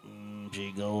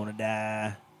 She gonna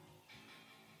die.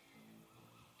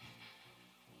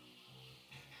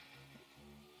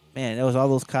 Man, there was all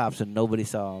those cops and nobody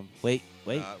saw him. Wait.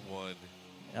 Not one.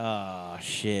 Oh,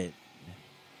 shit.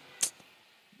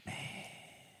 Man.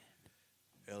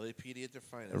 LAPD at their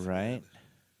finest. Right? Man.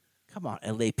 Come on,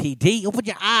 LAPD. Open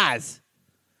your eyes.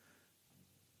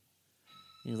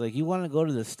 He's like, you want to go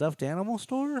to the stuffed animal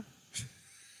store?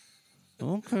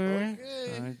 Okay.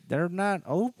 They're not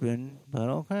open, but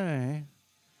okay.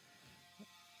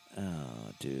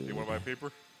 Oh, dude. You want my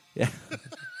paper? Yeah.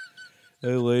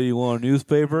 Hey, lady, you want a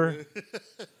newspaper?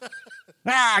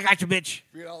 I got you, bitch.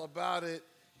 Read all about it.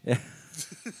 Yeah.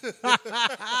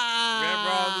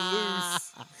 Ramrod on the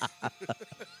loose.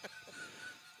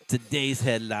 Today's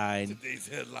headline. Today's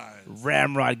headlines.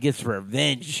 Ramrod gets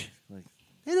revenge. Like,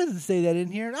 they doesn't say that in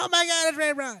here. Oh my God, it's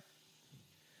Ramrod.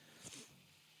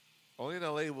 Only in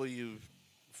LA will you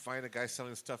find a guy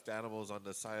selling stuffed animals on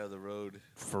the side of the road.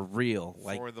 For real.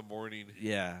 4 in the morning.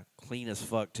 Yeah, clean as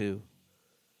fuck, too.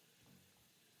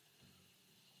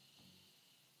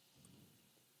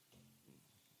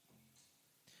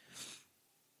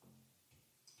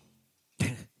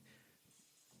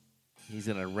 He's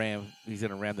gonna ram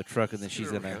the truck, and then he's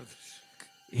gonna ram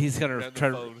the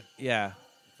turn. phone. Yeah,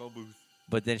 Phone booth.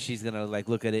 but then she's gonna like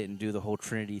look at it and do the whole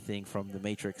Trinity thing from the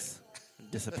Matrix, and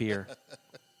disappear.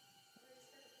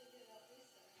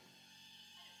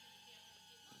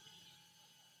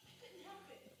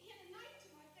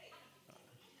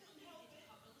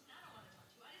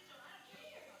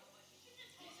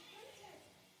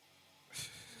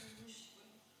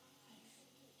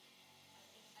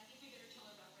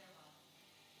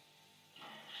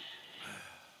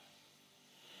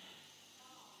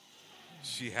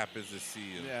 She happens to see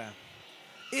him. Yeah,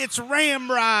 it's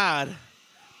Ramrod.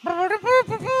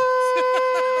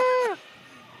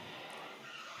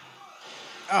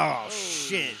 Oh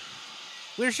shit!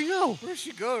 Where'd she go? Where'd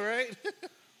she go, right?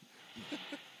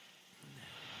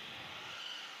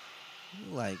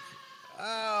 Like,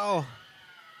 oh,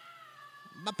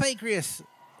 my pancreas.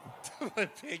 My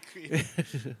pancreas.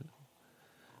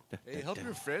 Hey, help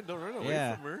your friend. Don't run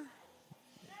away from her.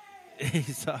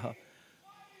 So,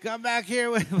 come back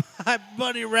here with my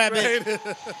bunny rabbit.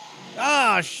 Right.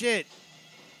 Oh, shit.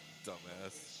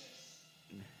 Dumbass.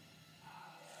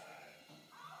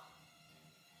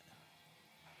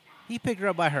 He picked her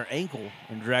up by her ankle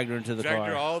and dragged her into the car. Dragged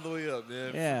her all the way up,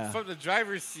 man. Yeah. From the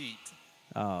driver's seat.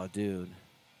 Oh, dude.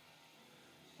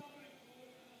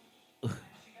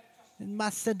 And my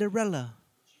Cinderella.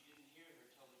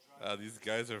 These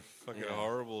guys are fucking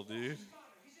horrible, dude.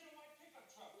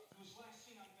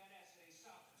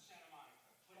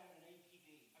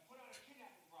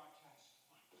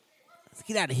 Let's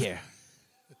get out of here.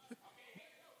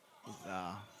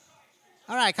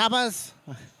 All right, coppers.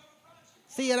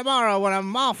 See you tomorrow when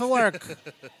I'm off at work.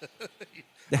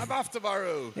 I'm off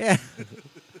tomorrow. Yeah.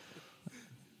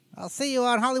 I'll see you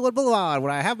on Hollywood Boulevard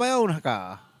when I have my own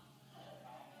car.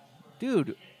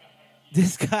 Dude,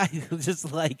 this guy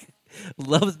just like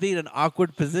loves being in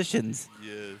awkward positions.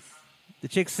 Yes. The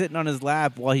chick's sitting on his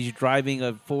lap while he's driving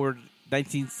a Ford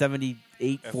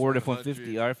 1978 Ford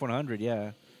F-150 or F-100,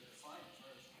 yeah.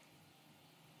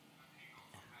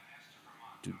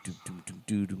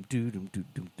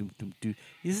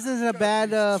 This isn't a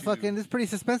bad fucking. This is pretty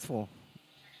suspenseful.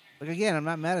 Like again, I'm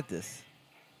not mad at this.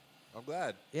 I'm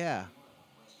glad. Yeah,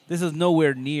 this is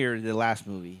nowhere near the last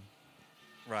movie.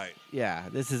 Right. Yeah,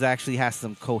 this is actually has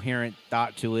some coherent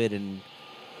thought to it, and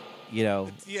you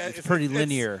know, it's pretty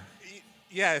linear.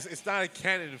 It's not a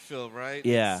canon film, right?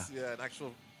 Yeah. It's, an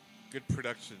actual good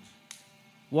production.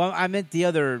 Well, I meant the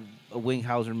other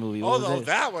Winghauser movie. What was it?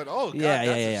 That one. Oh, God, yeah,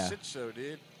 that's yeah. a shit show,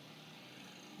 dude.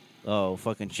 Oh,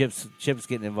 fucking Chips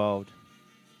getting involved.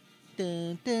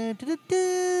 Dun, dun, dun, dun,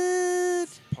 dun.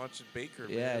 Punch and Baker,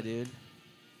 man. Yeah, dude.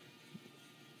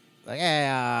 Like,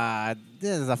 hey,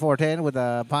 this is a 410 with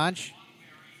a punch.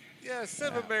 Yeah,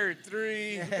 7 married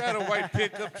 3. Got a white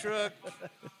pickup truck.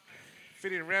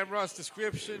 Fitting Ramrod's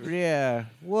description. Yeah.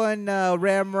 One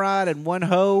ramrod and one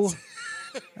hoe.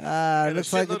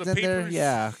 Looks like it's in there. papers.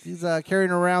 Yeah. He's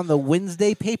carrying around the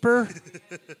Wednesday paper.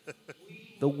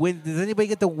 Does anybody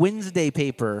get the Wednesday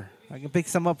paper? I can pick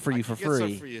some up for you for Get free.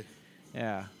 some for you.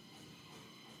 Yeah.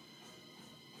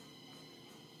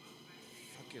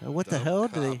 Fucking What the dumb hell?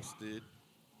 cops, dude.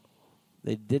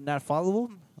 They did not follow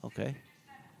him? Okay.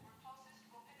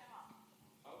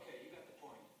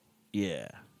 Yeah.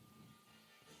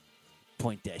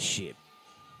 Point that shit.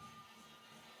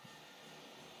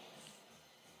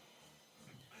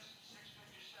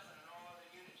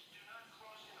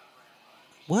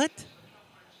 What?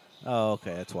 Oh,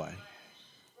 okay, that's why.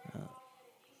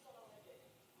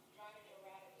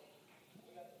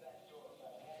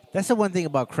 That's the one thing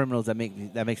about criminals that makes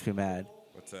me mad.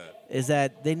 What's that? Is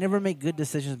that they never make good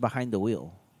decisions behind the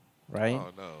wheel, right?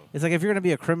 Oh, no. It's like if you're gonna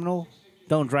be a criminal,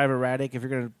 don't drive erratic. If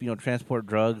you're gonna transport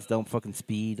drugs, don't fucking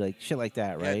speed, like shit like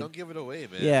that, right? Yeah, don't give it away,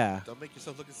 man. Yeah. Don't make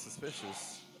yourself looking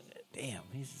suspicious. Damn,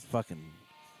 he's just fucking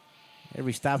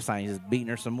every stop sign he's just beating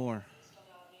her some more.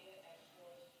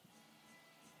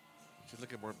 She's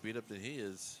looking more beat up than he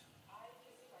is.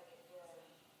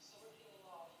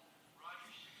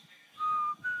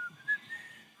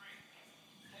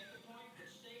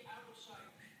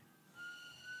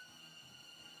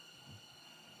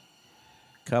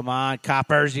 Come on,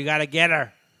 coppers, you gotta get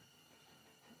her.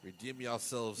 Redeem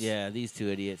yourselves. Yeah, these two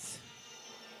idiots.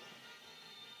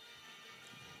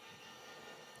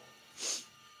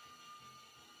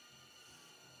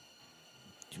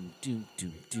 do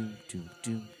do do do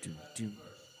do do do.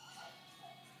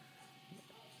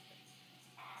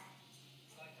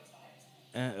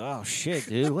 Oh shit,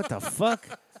 dude! What the fuck?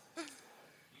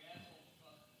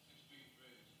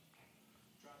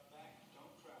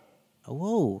 Oh,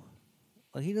 whoa!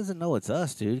 Like he doesn't know it's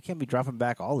us, dude. He can't be dropping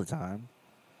back all the time,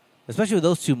 especially with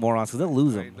those two morons, because they'll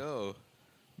lose I him. know.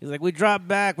 He's like, we dropped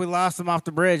back, we lost him off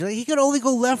the bridge. Like, he could only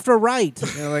go left or right.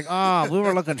 And they're like, oh, we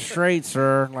were looking straight,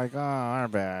 sir. Like, oh, our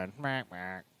bad.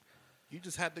 You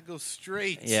just had to go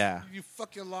straight. Yeah. You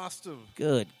fucking lost him.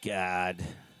 Good God.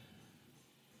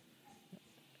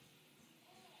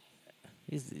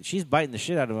 She's biting the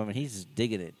shit out of him, and he's just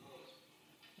digging it.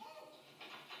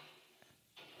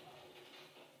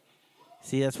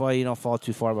 See, that's why you don't fall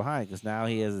too far behind, because now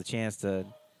he has a chance to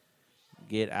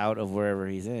get out of wherever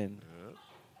he's in. Yep.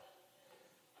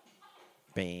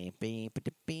 Bing, bing,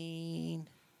 bing.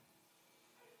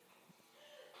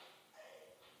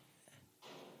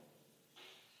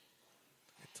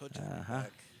 I told you to be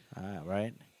back.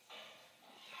 Right.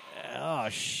 Oh,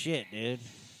 shit, dude.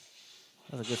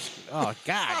 That was a good... Oh,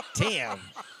 God damn.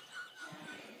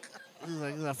 There's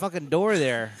like there's a fucking door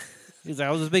there. He's like,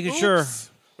 I was just making sure.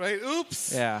 Right?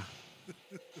 Oops. Yeah.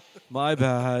 My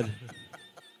bad.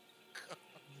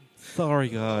 Sorry,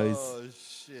 guys. Oh,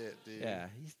 shit, dude. Yeah.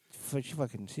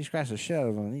 She scratched the shit out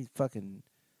of him. He fucking...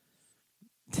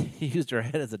 he used her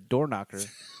head as a door knocker. Is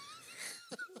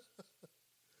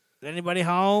anybody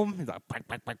home? He's like, bang,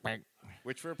 bang, bang, bang.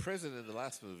 Which were in prison in the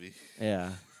last movie. Yeah.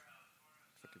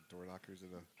 Fucking door knockers in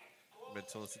a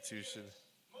mental institution.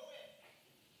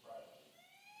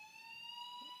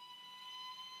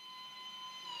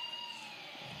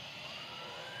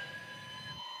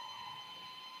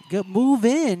 Move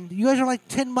in. You guys are like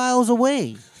 10 miles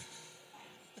away.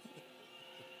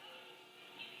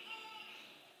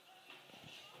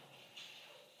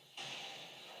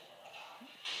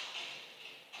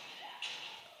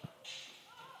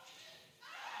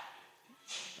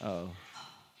 Oh.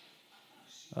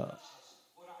 Oh.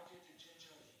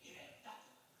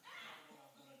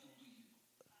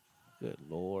 Good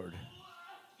Lord.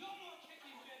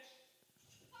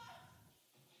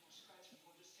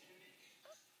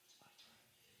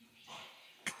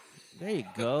 There you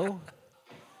go.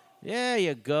 There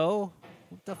you go.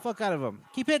 What the fuck out of him?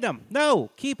 Keep hitting him. No,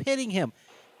 keep hitting him.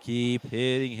 Keep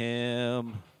hitting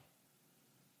him.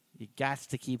 You got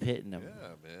to keep hitting him. Yeah,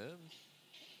 man.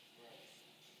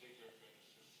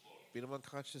 Beat him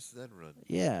unconscious, then run.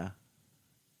 Yeah.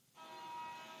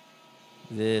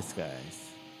 This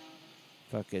guy's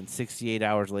fucking 68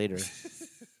 hours later. It's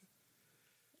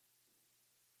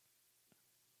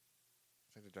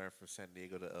like they're driving from San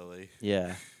Diego to LA.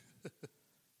 Yeah.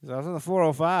 So I was on the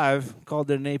 405, called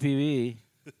it an APB.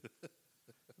 This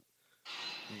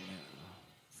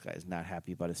guy's not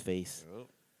happy about his face. Nope.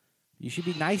 You should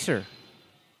be nicer.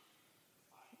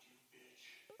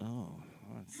 Oh,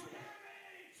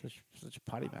 such a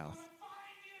potty mouth.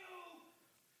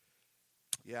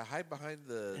 Yeah, hide behind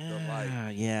the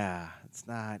light. Yeah, it's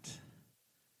not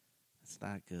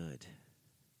good.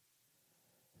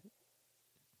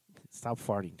 Stop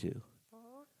farting too.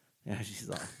 Yeah, she's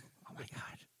all, oh my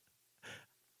God.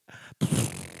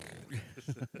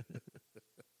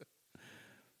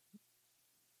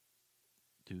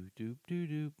 Doop doop doop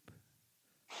doop.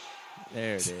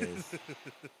 There it is.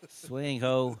 Swing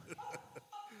ho.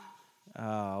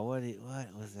 Oh, what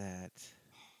was that?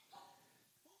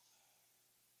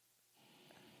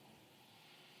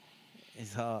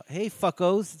 Hey,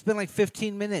 fuckos. It's been like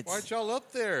 15 minutes. Why aren't y'all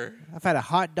up there? I've had a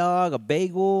hot dog, a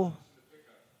bagel.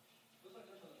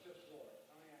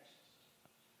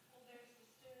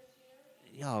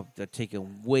 Y'all are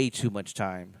taking way too much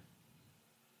time.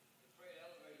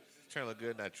 Trying to look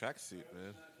good in that tracksuit,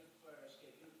 man.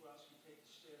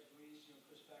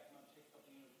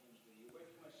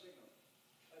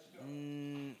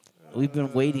 We've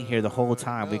been waiting here the whole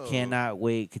time. We cannot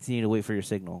wait. Continue to wait for your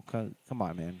signal. Come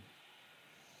on, man.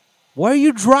 Where are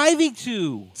you driving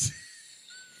to?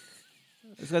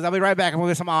 Because I'll be right back. I'm going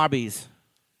to get some Arby's.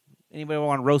 Anybody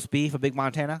want roast beef, a big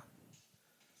Montana?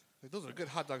 Those are good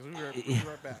hot dogs. We'll be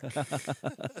right back.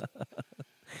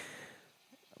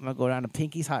 I'm going to go down to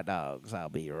Pinky's Hot Dogs. I'll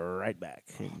be right back.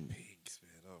 Oh, Pinks,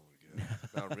 man. Oh, my God.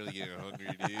 Now I'm really getting hungry,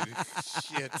 dude.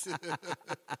 Shit.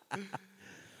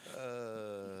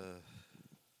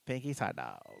 Pinky's Hot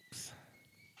Dogs.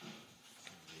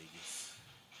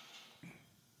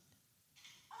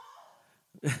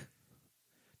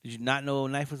 Did you not know a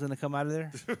knife was going to come out of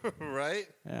there? Right?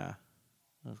 Yeah.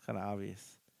 That was kind of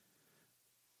obvious.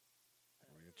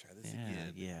 We're going to try this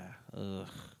again. Yeah. Ugh.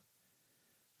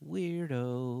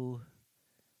 Weirdo.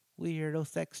 Weirdo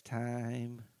sex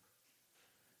time.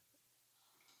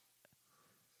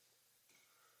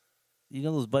 You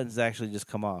know those buttons actually just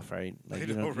come off, right? Like I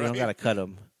you know, don't right? gotta cut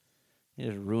them.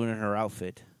 You're just ruining her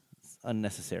outfit. It's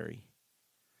unnecessary.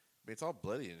 I mean, it's all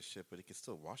bloody and shit, but he can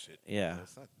still wash it. Yeah,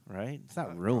 It's not right. It's not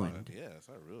gone. ruined. Yeah, it's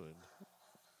not ruined.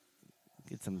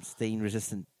 Get some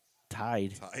stain-resistant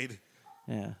Tide. Tide.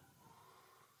 Yeah.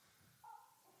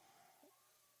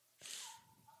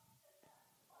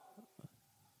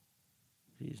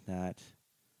 She's not.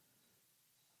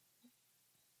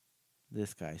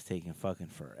 This guy's taking fucking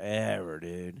forever,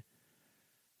 dude.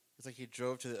 It's like he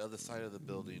drove to the other side of the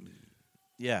building.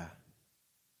 Yeah.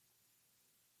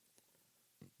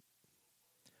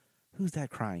 Who's that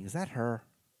crying? Is that her?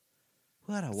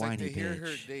 What a It's whiny like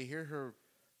bitch. they hear her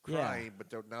Yeah. crying,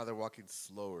 but now they're walking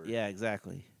slower. Yeah,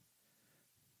 exactly.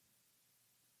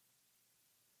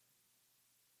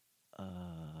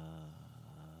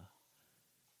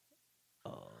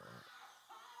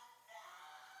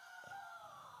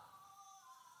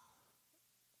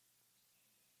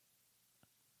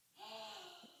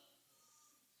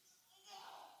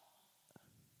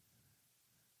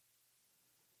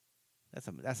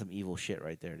 That's some evil shit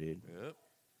right there, dude. Yep.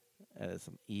 That is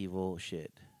some evil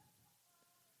shit.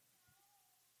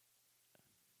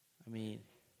 I mean,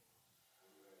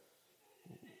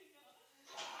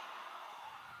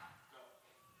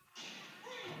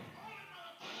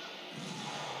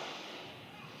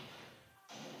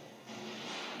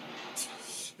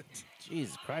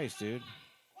 Jesus Christ, dude.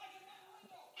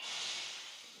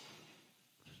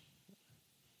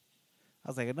 I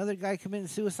was like, another guy committing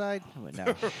suicide? I went, no.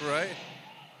 Right?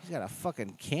 He's got a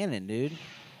fucking cannon, dude.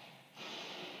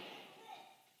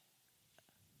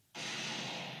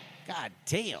 God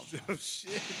damn. Oh,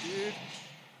 shit, dude.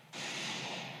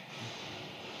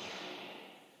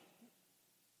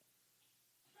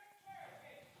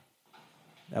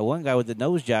 That one guy with the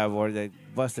nose job or the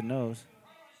busted nose.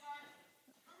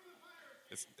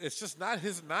 It's just not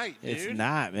his night, dude. It's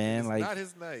not, man. It's like, not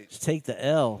his night. Just take the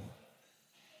L.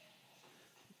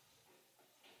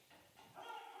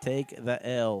 Take the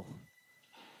L.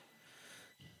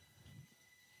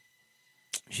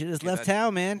 Should have just left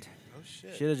town, man. Oh,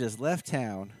 shit. Should have just left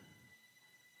town.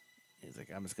 He's like,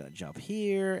 I'm just going to jump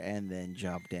here and then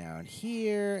jump down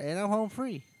here, and I'm home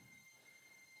free.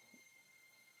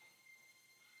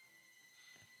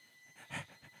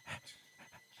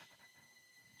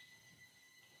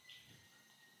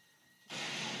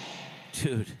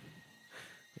 Dude.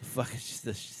 Fucking just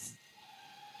this.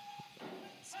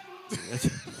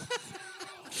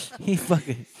 He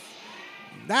fucking.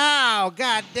 No,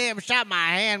 goddamn, shot my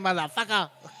hand, motherfucker.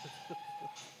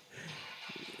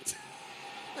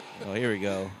 Oh, here we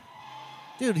go.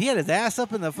 Dude, he had his ass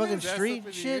up in the fucking street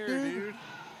and shit, dude.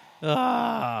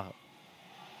 Ah.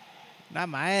 Not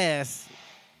my ass.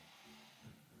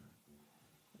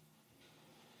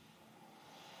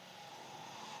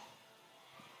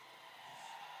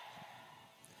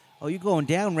 Oh, you going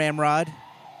down, Ramrod.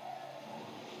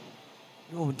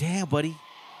 You're going down, buddy.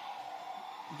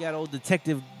 You got old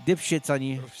detective dipshits on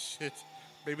you. Oh, shit.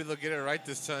 Maybe they'll get it right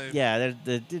this time. Yeah,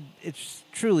 it's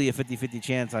truly a 50-50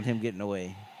 chance on him getting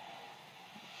away.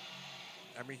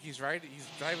 I mean, he's driving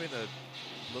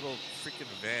a little freaking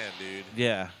van, dude.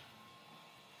 Yeah.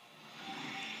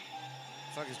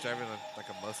 It's not like he's driving like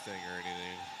a Mustang or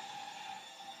anything.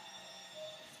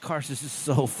 Cars is just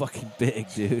so fucking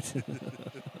big, dude.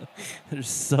 They're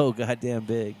so goddamn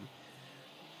big.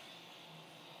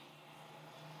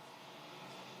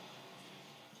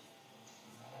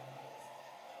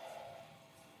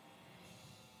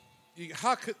 You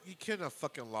couldn't have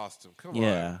fucking lost him? Come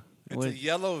Yeah. on. It's a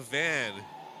yellow van.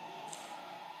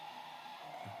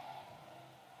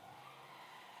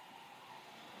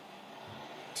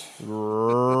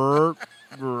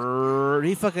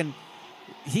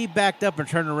 He backed up and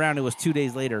turned around. It was 2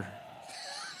 days later.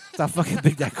 That's how fucking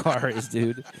big that car is,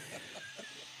 dude.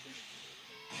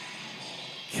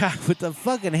 God, with the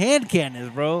fucking hand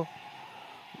cannons, bro.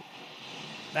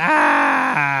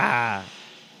 Ah!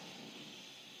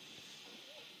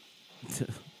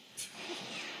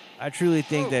 I truly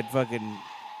think that fucking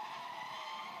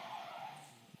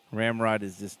Ramrod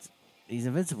is he's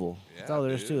invincible. That's Yeah, all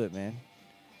there is dude. to it, man.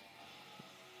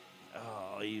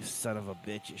 Oh, you son of a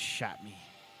bitch. You shot me.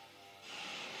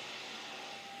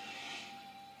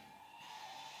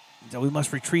 So we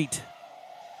must retreat.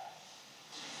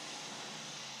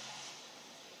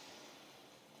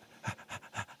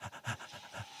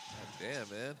 Damn,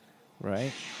 man.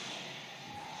 Right?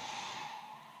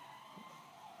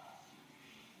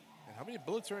 And how many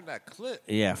bullets are in that clip?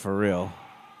 Yeah, for real.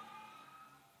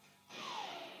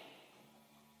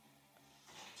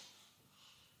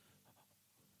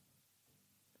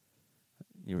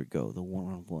 go. The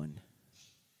 1-on-1.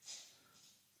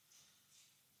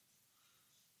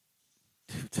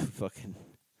 Fucking.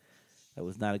 That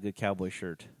was not a good cowboy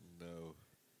shirt. No.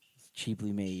 It's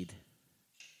cheaply made.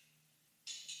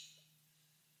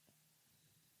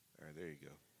 All right, there you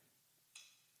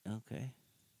go. Okay.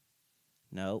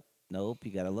 Nope.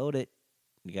 You gotta load it.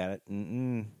 You got it.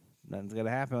 Nothing's gonna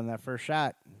happen on that first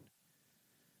shot.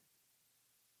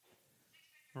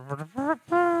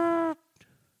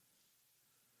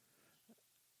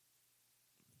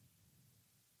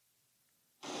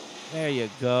 There you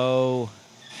go.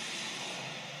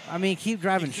 I mean, keep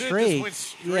driving You could've straight. just went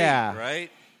straight, Yeah.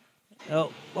 right?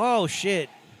 Oh shit.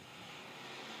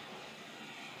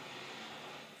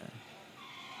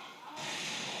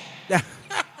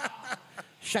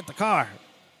 Shut the car.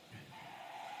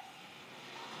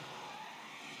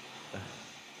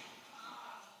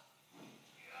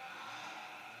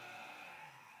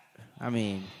 I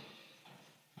mean,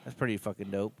 that's pretty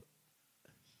fucking dope.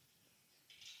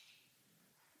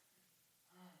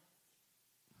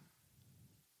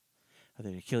 Are they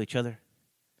gonna kill each other?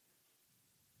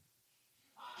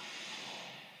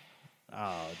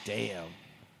 Oh, damn.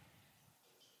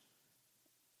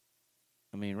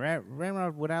 I mean,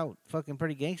 Ramrod went out fucking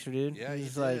pretty gangster, dude. Yeah,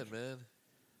 He's he like, did, man.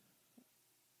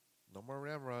 No more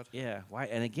Ramrod. yeah. Why?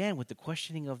 And again, with the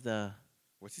questioning of the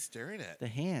What's he staring at? the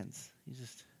hands, he's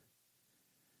just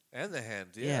And the hand,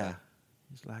 yeah. yeah.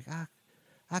 He's like,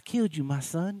 I killed you, my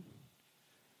son.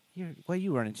 What are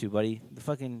you running to, buddy?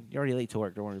 You're already late to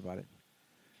work. Don't worry about it.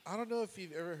 I don't know if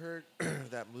you've ever heard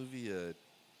that movie,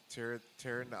 Terror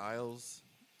in the Isles.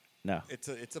 No.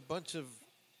 It's a bunch of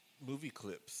movie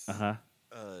clips. Uh-huh.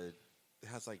 It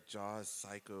has like Jaws,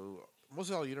 Psycho,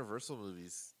 mostly all Universal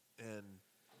movies, and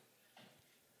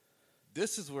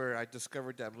this is where I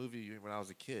discovered that movie when I was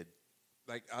a kid.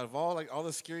 Like out of all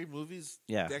the scary movies,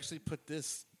 Yeah. they actually put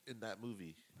this in that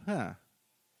movie. Huh.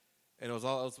 And it was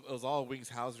all Wings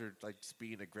Hauser like just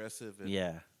being aggressive. And,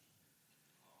 Yeah.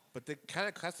 But they kind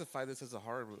of classify this as a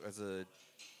horror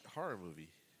movie.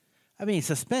 I mean,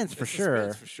 suspense for It's sure.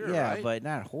 suspense for sure, Yeah, right? but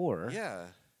not horror. Yeah.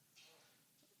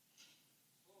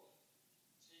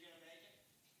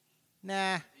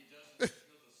 Nah.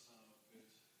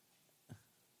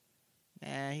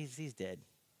 Nah, he's dead.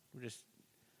 We're just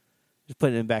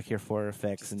putting him back here for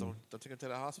effects Just and don't take him to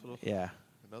the hospital. yeah.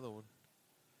 Another one.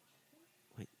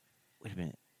 Wait a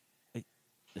minute. Wait.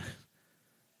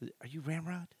 Are you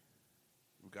Ramrod?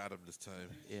 We got him this time.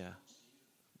 Yeah.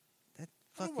 That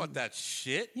I don't want that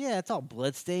shit. Yeah, it's all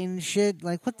bloodstained and shit.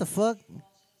 Like, what the fuck?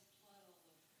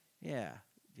 Yeah.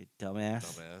 You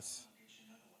dumbass. Dumbass.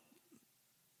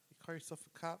 You call yourself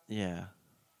a cop? Yeah.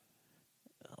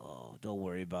 Oh, don't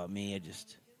worry about me.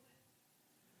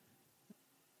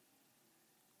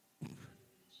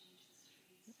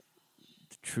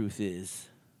 The truth is,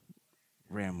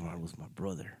 Ramrod was my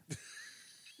brother.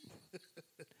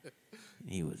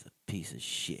 He was a piece of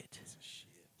shit.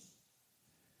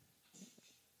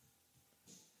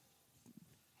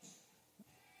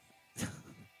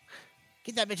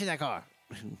 Get that bitch in that car.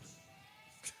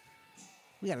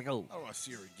 We gotta go. I don't want to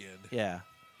see her again. Yeah.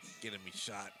 Getting me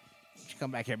shot. She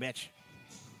come back here, bitch.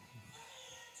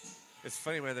 It's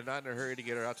funny, man. They're not in a hurry to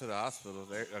get her out to the hospital.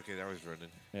 Okay, now he's running.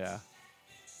 Yeah.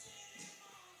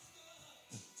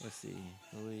 Let's see.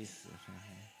 Luis.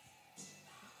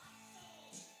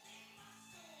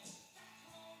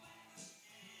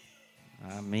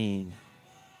 I mean,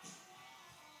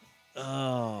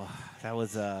 oh, that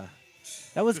was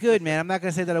good, man. I'm not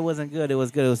gonna say that it wasn't good. It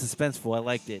was good. It was suspenseful. I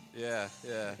liked it. Yeah,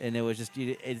 yeah. And it was just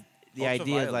the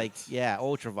idea of like, yeah,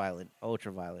 ultra violent.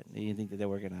 You didn't think that they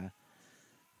were gonna,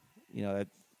 that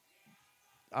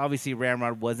obviously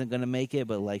Ramrod wasn't gonna make it,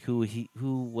 but like who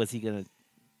was he gonna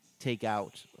take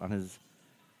out on his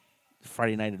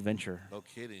Friday night adventure? No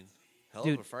kidding. Hell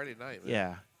Dude, of a Friday night, man.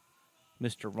 Yeah,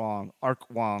 Mr. Wong, Ark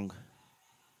Wong.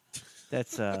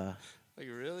 That's Like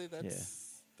really?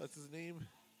 That's his name.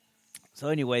 So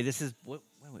anyway, this is what's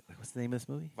the name of this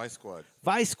movie? Vice Squad.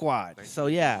 Vice Squad. So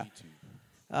yeah.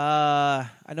 I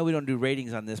know we don't do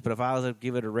ratings on this, but if I was to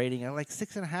give it a rating, I'd like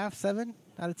 6.5, 7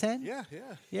 out of 10. Yeah.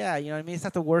 Yeah, you know what I mean? It's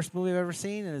not the worst movie I've ever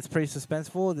seen, and it's pretty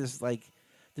suspenseful.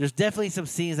 There's definitely some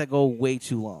scenes that go way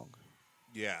too long.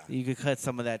 Yeah. You could cut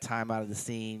some of that time out of the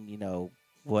scene,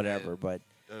 whatever, but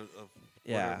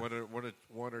yeah.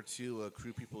 One or two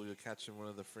crew people you'll catch in one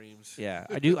of the frames. Yeah,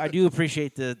 I do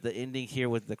appreciate the ending here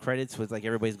with the credits with like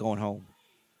everybody's going home.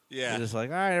 Yeah. They're just like,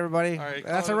 all right, everybody, All right,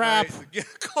 that's call a it wrap. night. Yeah,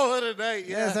 call it a night.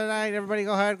 Yeah. That's a night. Everybody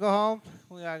go ahead, go home.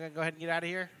 We gotta go ahead and get out of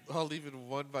here. I'll leave it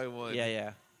one by one.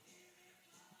 Yeah.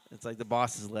 It's like the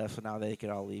bosses left, so now they can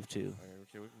all leave too. All right,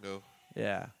 okay, we can go.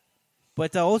 Yeah.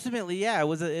 But ultimately, yeah, it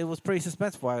was pretty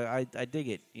suspenseful. I dig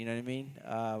it. You know what I mean?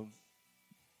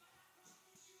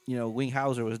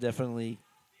 Winghauser was definitely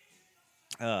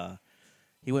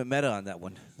he went meta on that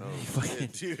one. Oh,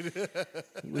 dude.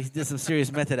 He did some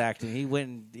serious method acting.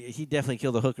 He definitely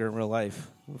killed a hooker in real life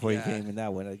before he Yeah. came in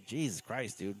that one. Like, Jesus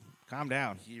Christ, dude, calm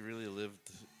down. He really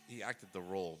he acted the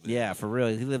role. Man. Yeah, for real.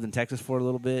 He lived in Texas for a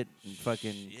little bit and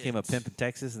fucking became a pimp in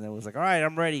Texas, and then was like, all right,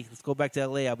 I'm ready. Let's go back to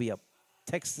L.A. I'll be a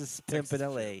Texas pimp in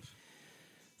L.A.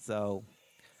 So,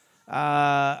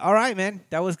 all right, man.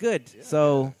 That was good. Yeah.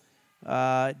 So,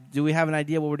 do we have an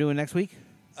idea what we're doing next week?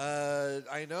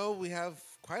 I know we have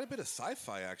quite a bit of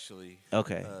sci-fi, actually.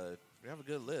 Okay. We have a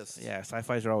good list. Yeah,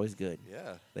 sci-fis are always good.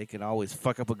 Yeah. They can always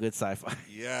fuck up a good sci-fi.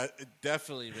 Yeah,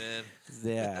 definitely, man.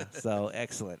 Yeah, so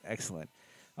excellent.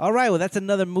 All right, well, that's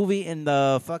another movie in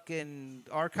the fucking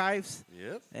archives.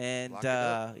 Yep. And, Lock it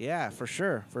up. yeah, for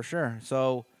sure.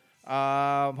 So,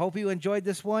 hope you enjoyed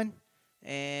this one,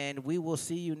 and we will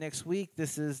see you next week.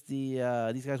 This is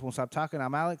the These Guys Won't Stop Talking.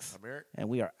 I'm Alex. I'm Eric. And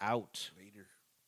we are out.